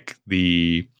like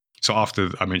so after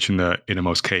I mentioned the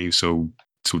innermost cave, so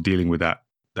dealing with that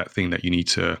thing that you need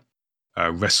to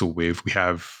wrestle with, we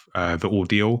have the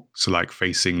ordeal, so like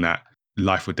facing that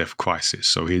life or death crisis.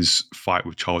 So his fight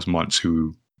with Charles Muntz,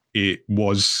 who it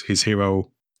was his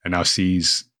hero and now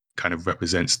kind of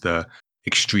represents the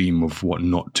extreme of what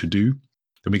not to do.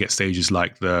 Then we get stages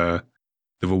like the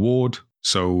reward.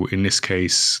 So in this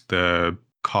case, the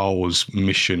Carl's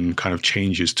mission kind of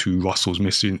changes to Russell's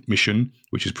mission,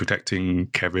 which is protecting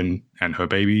Kevin and her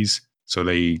babies. So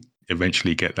they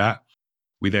eventually get that.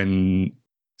 We then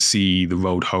see the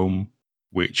road home,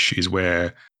 which is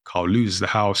where Carl loses the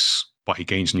house, but he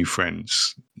gains new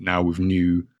friends, now with a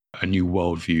new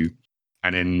worldview.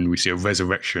 And then we see a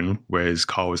resurrection, whereas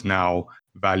Carl now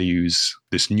values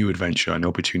this new adventure and the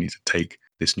opportunity to take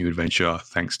this new adventure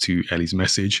thanks to Ellie's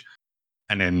message.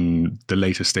 And then the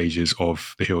later stages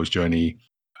of the hero's journey,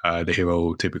 the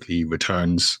hero typically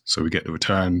returns. So we get the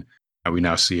return, and we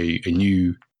now see a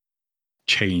new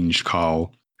changed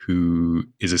Carl, who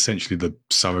is essentially the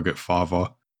surrogate father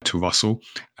to Russell.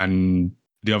 And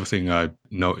the other thing I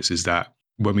noticed is that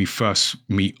when we first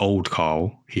meet old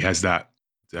Carl, he has that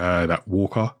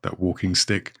walking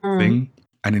stick thing,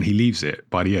 and then he leaves it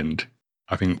by the end.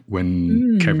 I think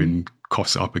when Kevin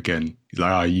coughs it up again, he's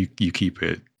like, you keep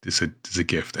it. It's a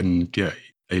gift. And yeah,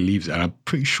 he leaves it. And I'm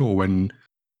pretty sure when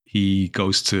he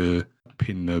goes to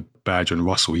pin the badge on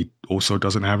Russell, he also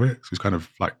doesn't have it. So he's kind of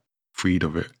like freed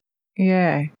of it.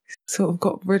 Yeah, sort of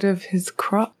got rid of his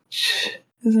crutch,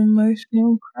 his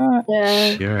emotional crutch.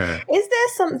 Yeah. Is there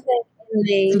something in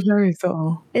the? It's very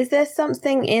subtle. Is there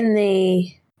something in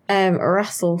the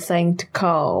Russell saying to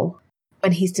Carl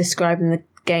when he's describing the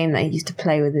game that he used to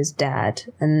play with his dad,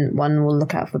 and one will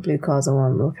look out for blue cards and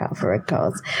one will look out for red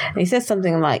cards, and he says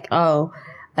something like,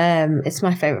 it's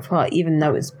my favorite part, even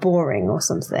though it's boring or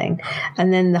something.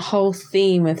 And then the whole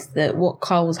theme of what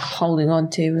Carl was holding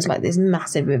on to was like this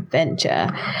massive adventure.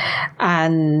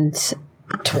 And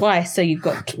twice, so you've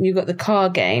got the car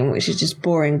game, which is just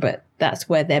boring, but that's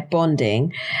where they're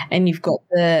bonding. And you've got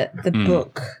the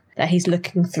book that he's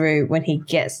looking through when he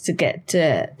gets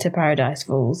to Paradise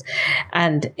Falls.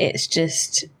 And it's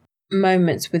just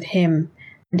moments with him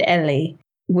and Ellie,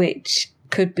 which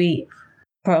could be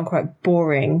quote unquote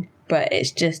boring, but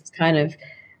it's just kind of,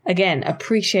 again,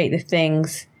 appreciate the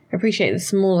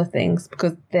smaller things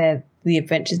because they're the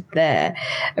adventures there.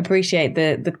 Appreciate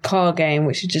the car game,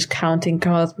 which is just counting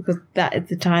cars, because that is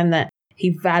the time that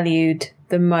he valued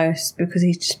the most, because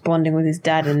he's just bonding with his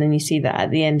dad, and then you see that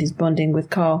at the end he's bonding with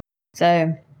Carl. So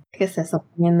I guess there's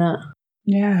something in that.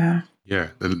 Yeah. Yeah,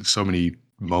 there's so many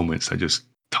moments that just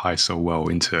tie so well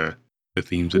into the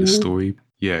themes of the story.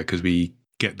 Yeah, because we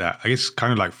get that, I guess,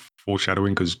 kind of like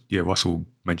foreshadowing, because Russell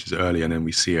mentions it earlier and then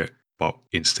we see it, but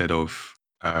instead of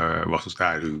Russell's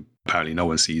dad, who apparently no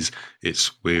one sees,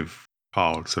 it's with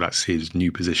Carl. So that's his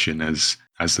new position as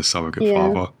the surrogate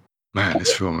father. Man,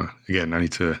 this film, again, I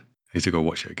need to go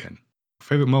watch it again.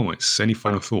 Favorite moments, any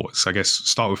final thoughts? I guess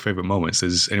start with favorite moments.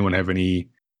 Does anyone have any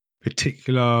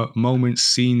particular moments,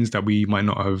 scenes that we might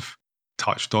not have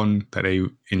touched on that they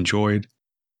enjoyed?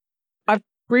 I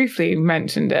briefly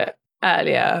mentioned it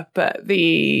earlier, but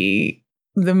the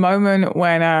moment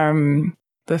when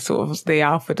the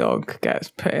alpha dog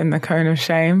gets put in the cone of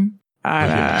shame,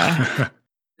 and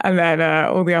and then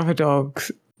all the other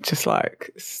dogs just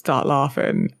like start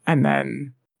laughing and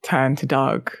then turn to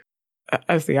Doug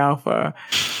as the alpha,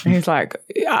 and he's like,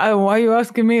 "Why are you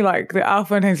asking me like the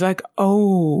alpha?" And he's like,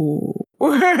 "Oh, in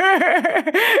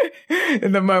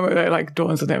the moment that like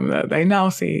dawns on him that they now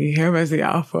see him as the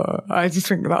alpha. I just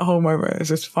think that whole moment is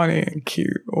just funny and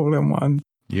cute all in one.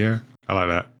 Yeah, I like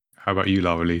that. How about you,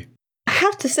 Lovely? I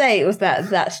have to say it was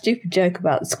that stupid joke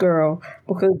about the squirrel,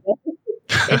 because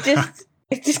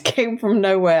it just came from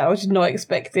nowhere. I was just not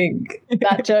expecting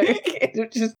that joke. It was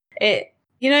just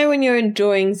you know, when you're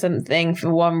enjoying something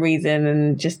for one reason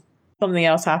and just something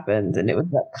else happened, and it was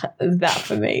that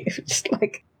for me. It was just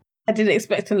like, I didn't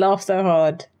expect to laugh so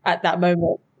hard at that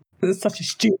moment. It was such a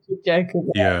stupid joke.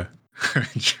 Yeah.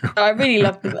 I really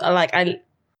loved it.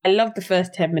 I loved the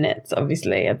first 10 minutes,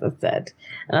 obviously, as I said,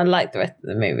 and I liked the rest of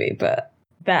the movie, but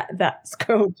that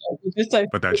squirrel joke was just so.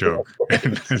 But that joke.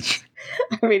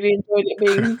 I really enjoyed it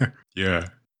being. Yeah.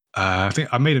 I think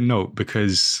I made a note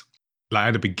because, like,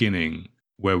 at the beginning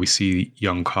where we see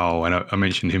young Carl, and I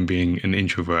mentioned him being an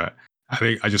introvert, I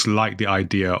think I just like the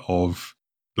idea of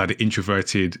like the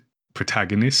introverted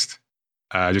protagonist,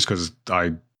 just because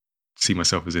I see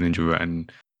myself as an introvert,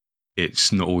 and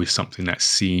it's not always something that's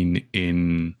seen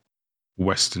in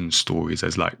Western stories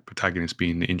as like protagonists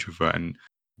being the introvert. And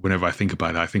whenever I think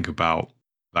about it, I think about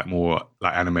like more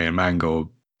like anime and manga or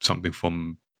something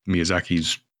from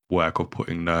Miyazaki's work of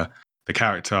putting the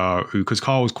character who, because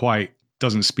Carl's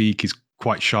doesn't speak, he's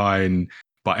quite shy,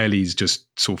 but Ellie's just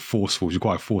sort of forceful. She's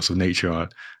quite a force of nature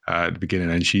at the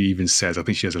beginning, and she even says, I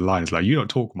think she has a line, it's like, "You don't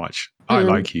talk much. I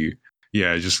like you."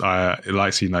 Yeah, just I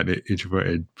like seeing like the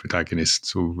introverted protagonist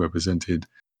sort of represented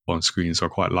on screen. So I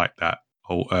quite like that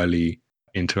whole early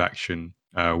interaction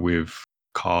with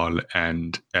Carl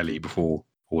and Ellie before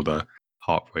all the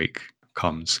heartbreak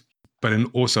comes. But then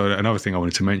also another thing I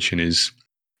wanted to mention is,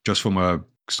 just from a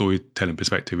storytelling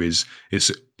perspective, is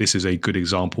this is a good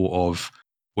example of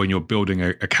when you're building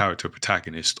a character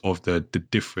protagonist, of the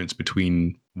difference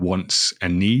between wants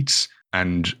and needs.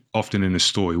 And often in a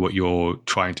story, what you're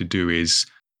trying to do is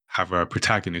have a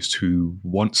protagonist who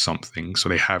wants something, so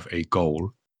they have a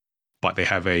goal, but they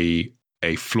have a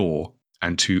flaw,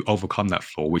 and to overcome that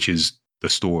flaw, which is the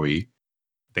story,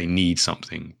 they need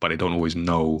something, but they don't always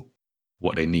know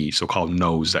what they need. So Carl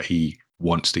knows that he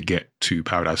wants to get to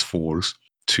Paradise Falls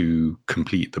to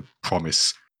complete the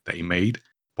promise that he made.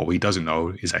 But what he doesn't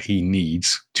know is that he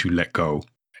needs to let go,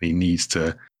 and he needs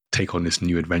to take on this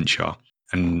new adventure.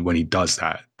 And when he does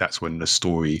that, that's when the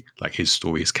story, like his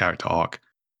story, his character arc,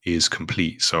 is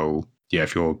complete. So yeah,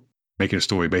 if you're making a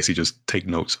story, basically just take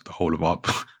notes of the whole of Up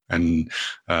and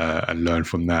learn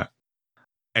from that.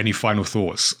 Any final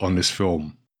thoughts on this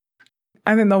film?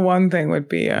 I think the one thing would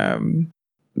be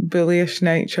bullyish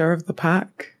nature of the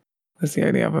pack was the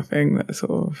only other thing that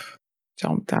sort of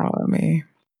jumped out at me.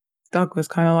 Doug was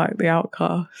kind of like the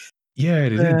outcast. Yeah,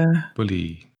 they did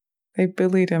bully. They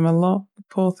bullied him a lot,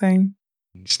 poor thing.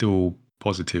 Still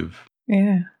positive.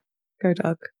 Yeah. Go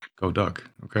Doug. Go Doug.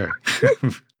 Okay.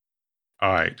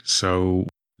 All right. So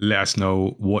let us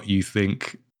know what you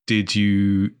think. Did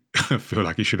you feel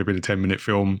like it should have been a 10-minute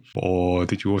film, or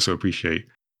did you also appreciate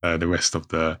the rest of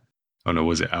the,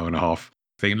 was it hour and a half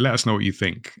thing? Let us know what you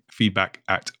think. Feedback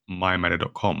at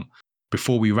mymatter.com.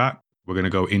 Before we wrap, we're going to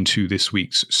go into this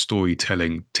week's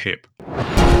storytelling tip.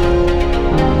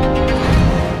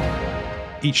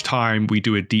 Each time we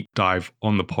do a deep dive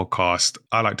on the podcast,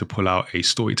 I like to pull out a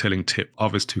storytelling tip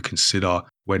others to consider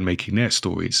when making their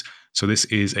stories. So this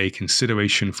is a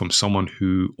consideration from someone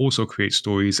who also creates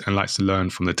stories and likes to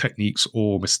learn from the techniques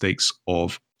or mistakes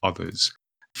of others.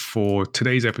 For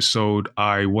today's episode,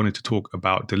 I wanted to talk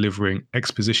about delivering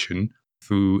exposition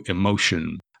through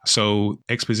emotion. So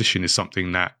exposition is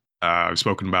something that I've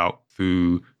spoken about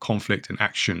through conflict and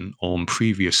action on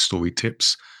previous story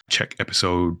tips. Check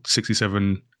episode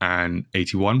 67 and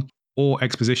 81, or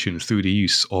exposition through the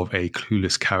use of a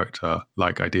clueless character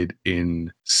like I did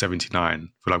in 79. I feel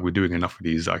like we're doing enough of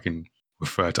these. I can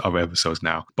refer to other episodes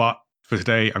now. But for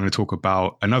today, I'm going to talk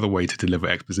about another way to deliver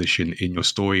exposition in your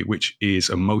story, which is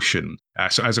emotion.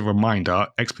 So as a reminder,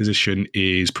 exposition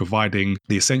is providing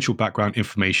the essential background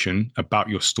information about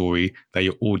your story that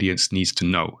your audience needs to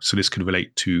know. So this could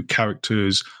relate to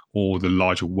characters or the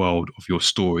larger world of your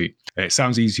story. It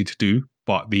sounds easy to do,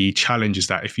 but the challenge is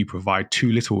that if you provide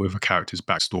too little of a character's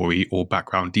backstory or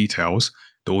background details,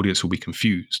 the audience will be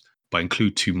confused. But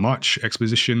include too much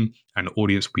exposition, and the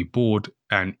audience will be bored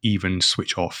and even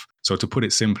switch off. So to put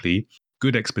it simply,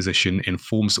 good exposition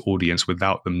informs the audience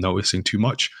without them noticing too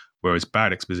much, whereas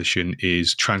bad exposition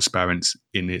is transparent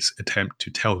in its attempt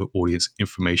to tell the audience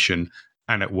information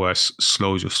and at worst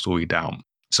slows your story down.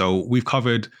 So we've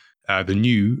covered the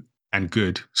new and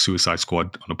good Suicide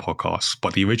Squad on the podcast,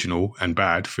 but the original and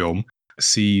bad film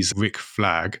sees Rick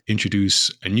Flag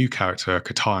introduce a new character,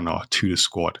 Katana, to the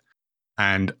squad.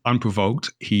 And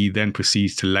unprovoked, he then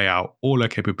proceeds to lay out all her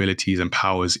capabilities and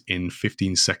powers in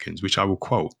 15 seconds, which I will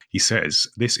quote. He says,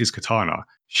 "This is Katana.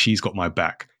 She's got my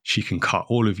back. She can cut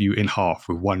all of you in half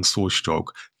with one sword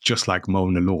stroke, just like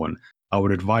Mona Lawn. I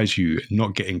would advise you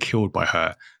not getting killed by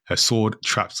her. Her sword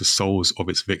traps the souls of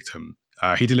its victim."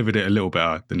 He delivered it a little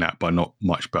better than that, but not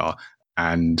much better.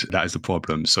 And that is the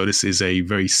problem. So this is a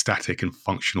very static and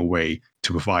functional way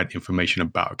to provide information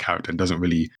about a character and doesn't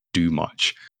really do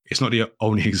much. It's not the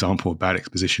only example of bad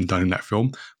exposition done in that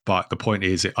film, but the point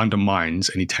is it undermines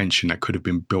any tension that could have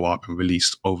been built up and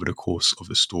released over the course of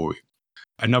the story.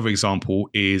 Another example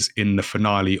is in the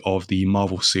finale of the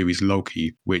Marvel series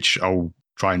Loki, which I'll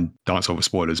try and dance over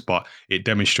spoilers, but it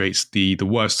demonstrates the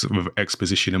worst of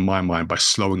exposition in my mind by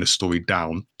slowing the story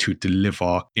down to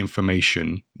deliver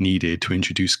information needed to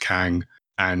introduce Kang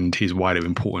and his wider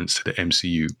importance to the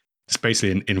MCU. It's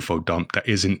basically an info dump that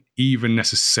isn't even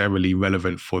necessarily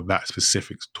relevant for that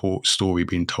specific story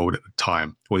being told at the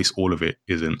time, or at least all of it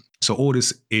isn't. So all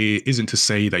this isn't to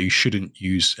say that you shouldn't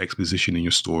use exposition in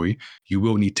your story. You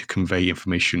will need to convey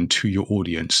information to your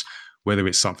audience, whether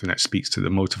it's something that speaks to the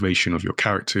motivation of your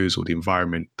characters or the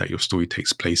environment that your story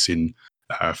takes place in,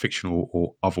 fictional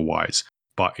or otherwise.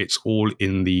 But it's all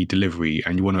in the delivery,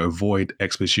 and you want to avoid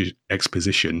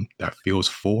exposition that feels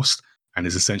forced and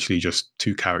is essentially just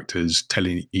two characters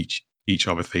telling each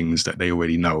other things that they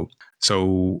already know.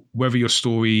 So whether your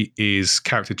story is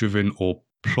character-driven or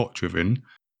plot-driven,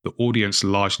 the audience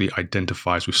largely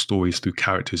identifies with stories through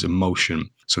characters' emotion.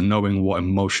 So knowing what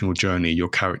emotional journey your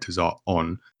characters are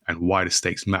on and why the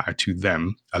stakes matter to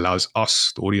them allows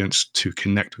us, the audience, to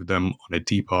connect with them on a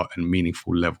deeper and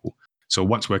meaningful level. So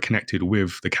once we're connected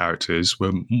with the characters,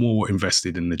 we're more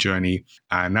invested in the journey.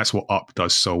 And that's what Up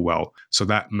does so well. So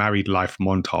that married life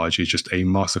montage is just a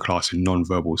masterclass in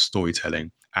non-verbal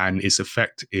storytelling. And its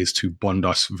effect is to bond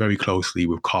us very closely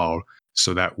with Carl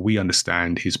so that we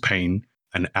understand his pain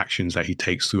and the actions that he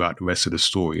takes throughout the rest of the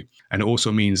story. And it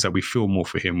also means that we feel more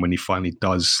for him when he finally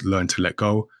does learn to let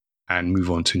go and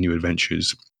move on to new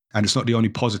adventures. And it's not the only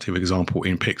positive example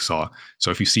in Pixar.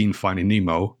 So if you've seen Finding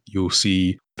Nemo, you'll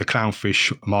see the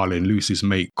clownfish Marlin lose his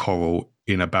mate Coral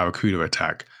in a barracuda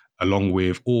attack, along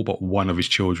with all but one of his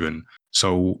children.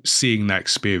 So seeing that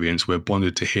experience, we're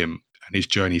bonded to him and his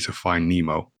journey to find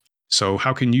Nemo. So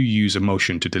how can you use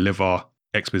emotion to deliver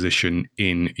exposition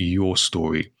in your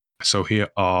story? So here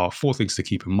are 4 things to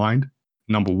keep in mind.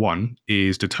 Number 1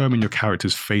 is determine your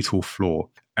character's fatal flaw.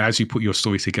 As you put your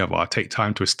story together, take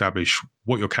time to establish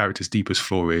what your character's deepest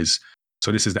flaw is.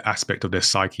 So this is the aspect of their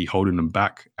psyche holding them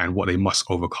back and what they must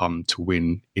overcome to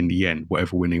win in the end,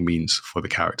 whatever winning means for the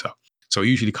character. So it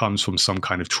usually comes from some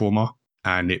kind of trauma,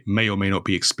 and it may or may not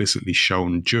be explicitly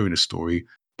shown during the story,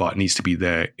 but needs to be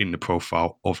there in the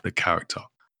profile of the character.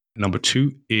 Number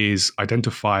 2 is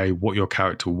identify what your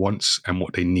character wants and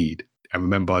what they need. And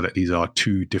remember that these are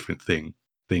 2 different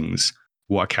things.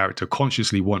 What a character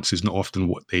consciously wants is not often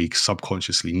what they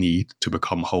subconsciously need to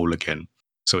become whole again.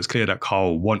 So it's clear that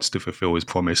Carl wants to fulfill his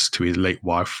promise to his late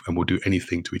wife and will do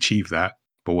anything to achieve that.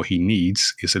 But what he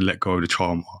needs is to let go of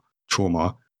the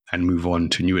trauma and move on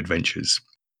to new adventures.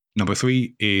 Number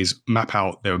 3 is map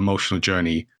out their emotional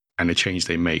journey and the change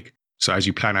they make. So as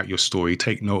you plan out your story,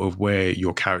 take note of where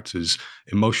your character's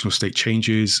emotional state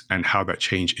changes and how that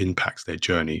change impacts their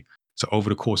journey. So over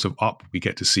the course of Up, we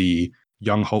get to see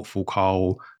young, hopeful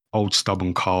Carl, old,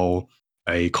 stubborn Carl,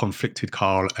 a conflicted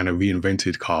Carl, and a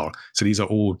reinvented Carl. So these are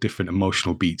all different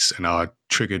emotional beats and are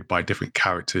triggered by different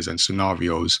characters and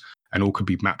scenarios, and all could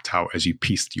be mapped out as you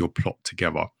piece your plot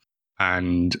together.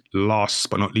 And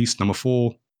last but not least, number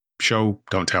 4, show,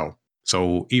 don't tell.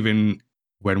 So even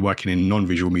when working in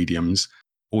non-visual mediums,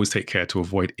 always take care to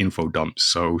avoid info dumps.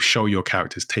 So show your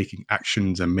characters taking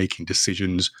actions and making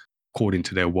decisions according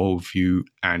to their worldview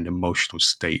and emotional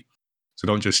state. So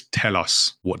don't just tell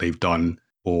us what they've done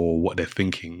or what they're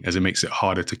thinking, as it makes it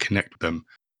harder to connect with them.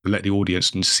 Let the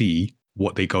audience see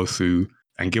what they go through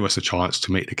and give us a chance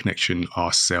to make the connection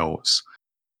ourselves.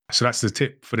 So that's the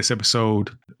tip for this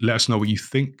episode. Let us know what you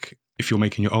think if you're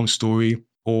making your own story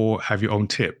or have your own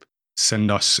tip.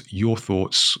 Send us your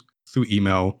thoughts through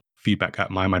email,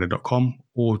 feedback@mymatter.com,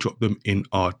 or drop them in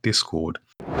our Discord.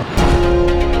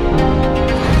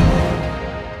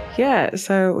 Yeah,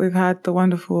 so we've had the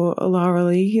wonderful Lara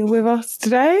Lee with us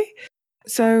today.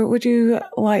 So would you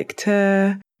like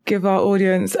to give our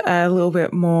audience a little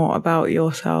bit more about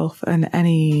yourself and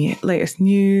any latest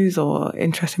news or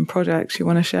interesting projects you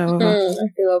want to share with us? I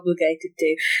feel obligated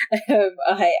to.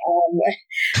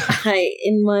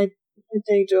 In my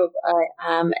day job, I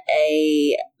am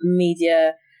a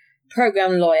media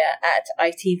program lawyer at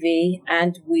ITV,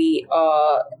 and we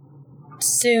are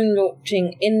soon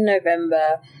launching in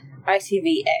November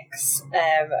ITVX,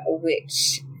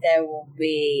 which there will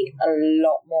be a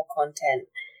lot more content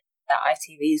that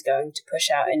ITV is going to push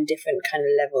out in different kind of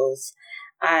levels.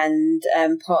 And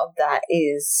part of that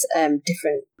is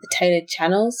different tailored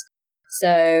channels.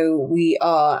 So we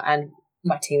are, and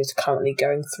my team is currently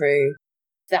going through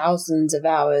thousands of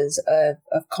hours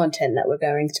of content that we're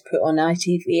going to put on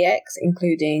ITVX,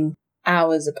 including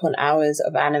hours upon hours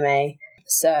of anime.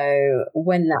 So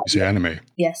when that is it anime?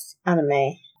 Yes,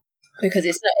 anime, because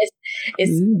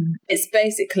it's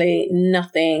basically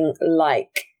nothing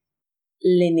like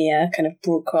linear kind of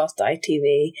broadcast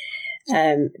ITV.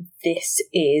 This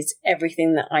is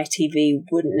everything that ITV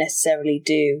wouldn't necessarily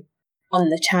do on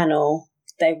the channel.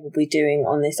 They will be doing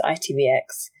on this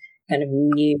ITVX kind of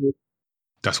new.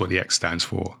 That's what the X stands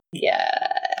for.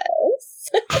 Yes.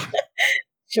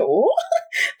 Sure.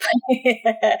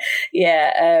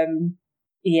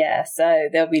 Yeah, so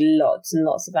there'll be lots and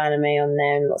lots of anime on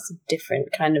there and lots of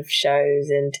different kind of shows.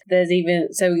 And there's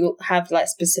even, so we'll have like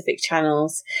specific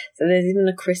channels. So there's even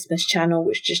a Christmas channel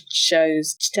which just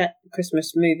shows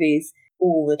Christmas movies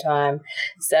all the time.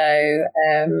 So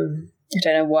I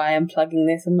don't know why I'm plugging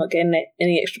this. I'm not getting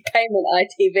any extra payment,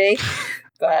 ITV.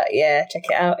 But yeah, check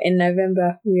it out in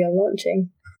November. We are launching.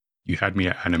 You had me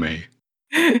at anime.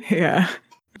 Yeah.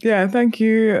 Thank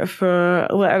you for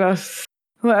letting us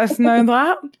know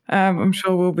that. I'm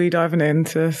sure we'll be diving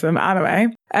into some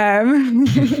anime.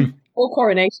 Or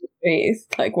Coronation Street,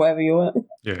 like whatever you want.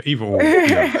 Yeah, either or.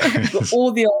 Yeah.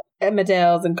 All the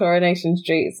Emmerdales and Coronation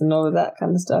Streets and all of that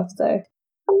kind of stuff. So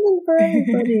something for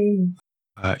everybody.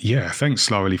 Thanks,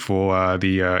 Larry, for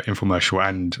the infomercial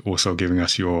and also giving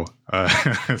us your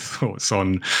thoughts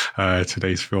on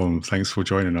today's film. Thanks for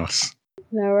joining us.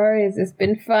 No worries. It's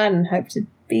been fun. Hope to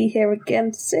be here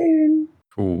again soon.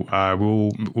 Cool.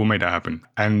 We'll make that happen.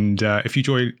 And if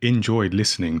you enjoyed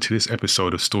listening to this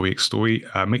episode of Story X Story,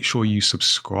 make sure you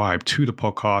subscribe to the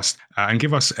podcast and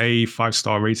give us a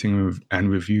 5-star rating and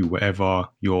review wherever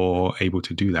you're able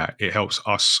to do that. It helps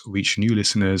us reach new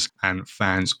listeners and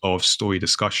fans of story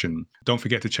discussion. Don't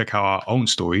forget to check out our own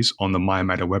stories on the My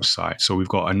Matter website. So we've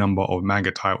got a number of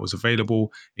manga titles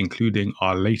available, including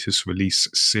our latest release,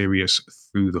 Sirius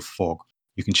Through the Fog.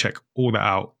 You can check all that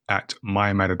out at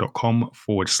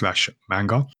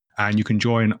mymatter.com/manga. And you can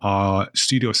join our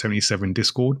Studio 77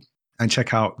 Discord and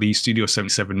check out the Studio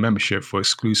 77 membership for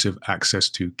exclusive access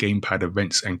to Gamepad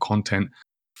events and content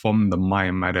from the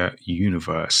My Matter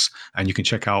universe. And you can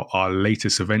check out our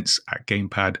latest events at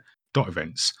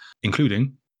gamepad.events,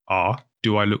 including our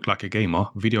Do I Look Like a Gamer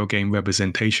video game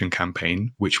representation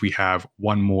campaign, which we have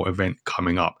one more event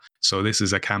coming up. So this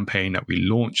is a campaign that we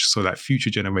launched so that future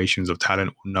generations of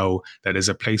talent will know that there's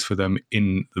a place for them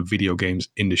in the video games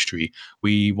industry.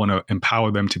 We want to empower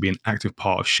them to be an active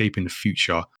part of shaping the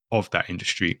future of that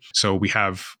industry. So we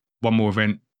have one more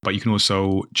event, but you can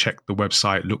also check the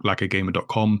website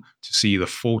looklikeagamer.com to see the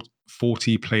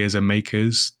 40 players and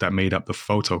makers that made up the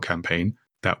photo campaign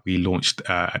that we launched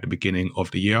at the beginning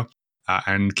of the year.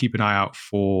 And keep an eye out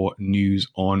for news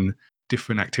on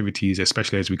different activities,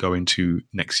 especially as we go into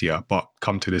next year. But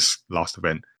come to this last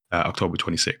event, October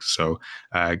 26th. So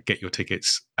get your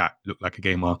tickets at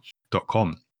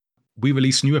looklikeagamer.com. We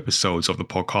release new episodes of the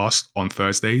podcast on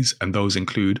Thursdays, and those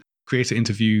include creator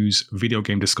interviews, video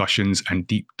game discussions, and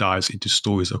deep dives into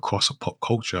stories across pop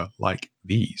culture like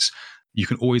these. You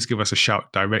can always give us a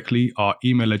shout directly. Our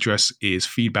email address is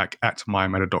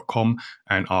feedback@mymatter.com,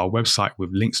 and our website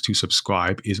with links to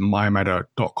subscribe is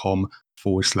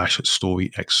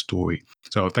mymatter.com/storyxstory.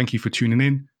 So thank you for tuning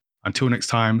in. Until next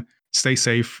time, stay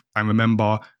safe, and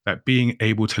remember that being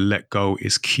able to let go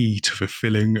is key to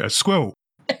fulfilling a squirrel.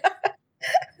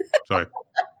 So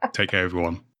take care,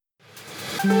 everyone.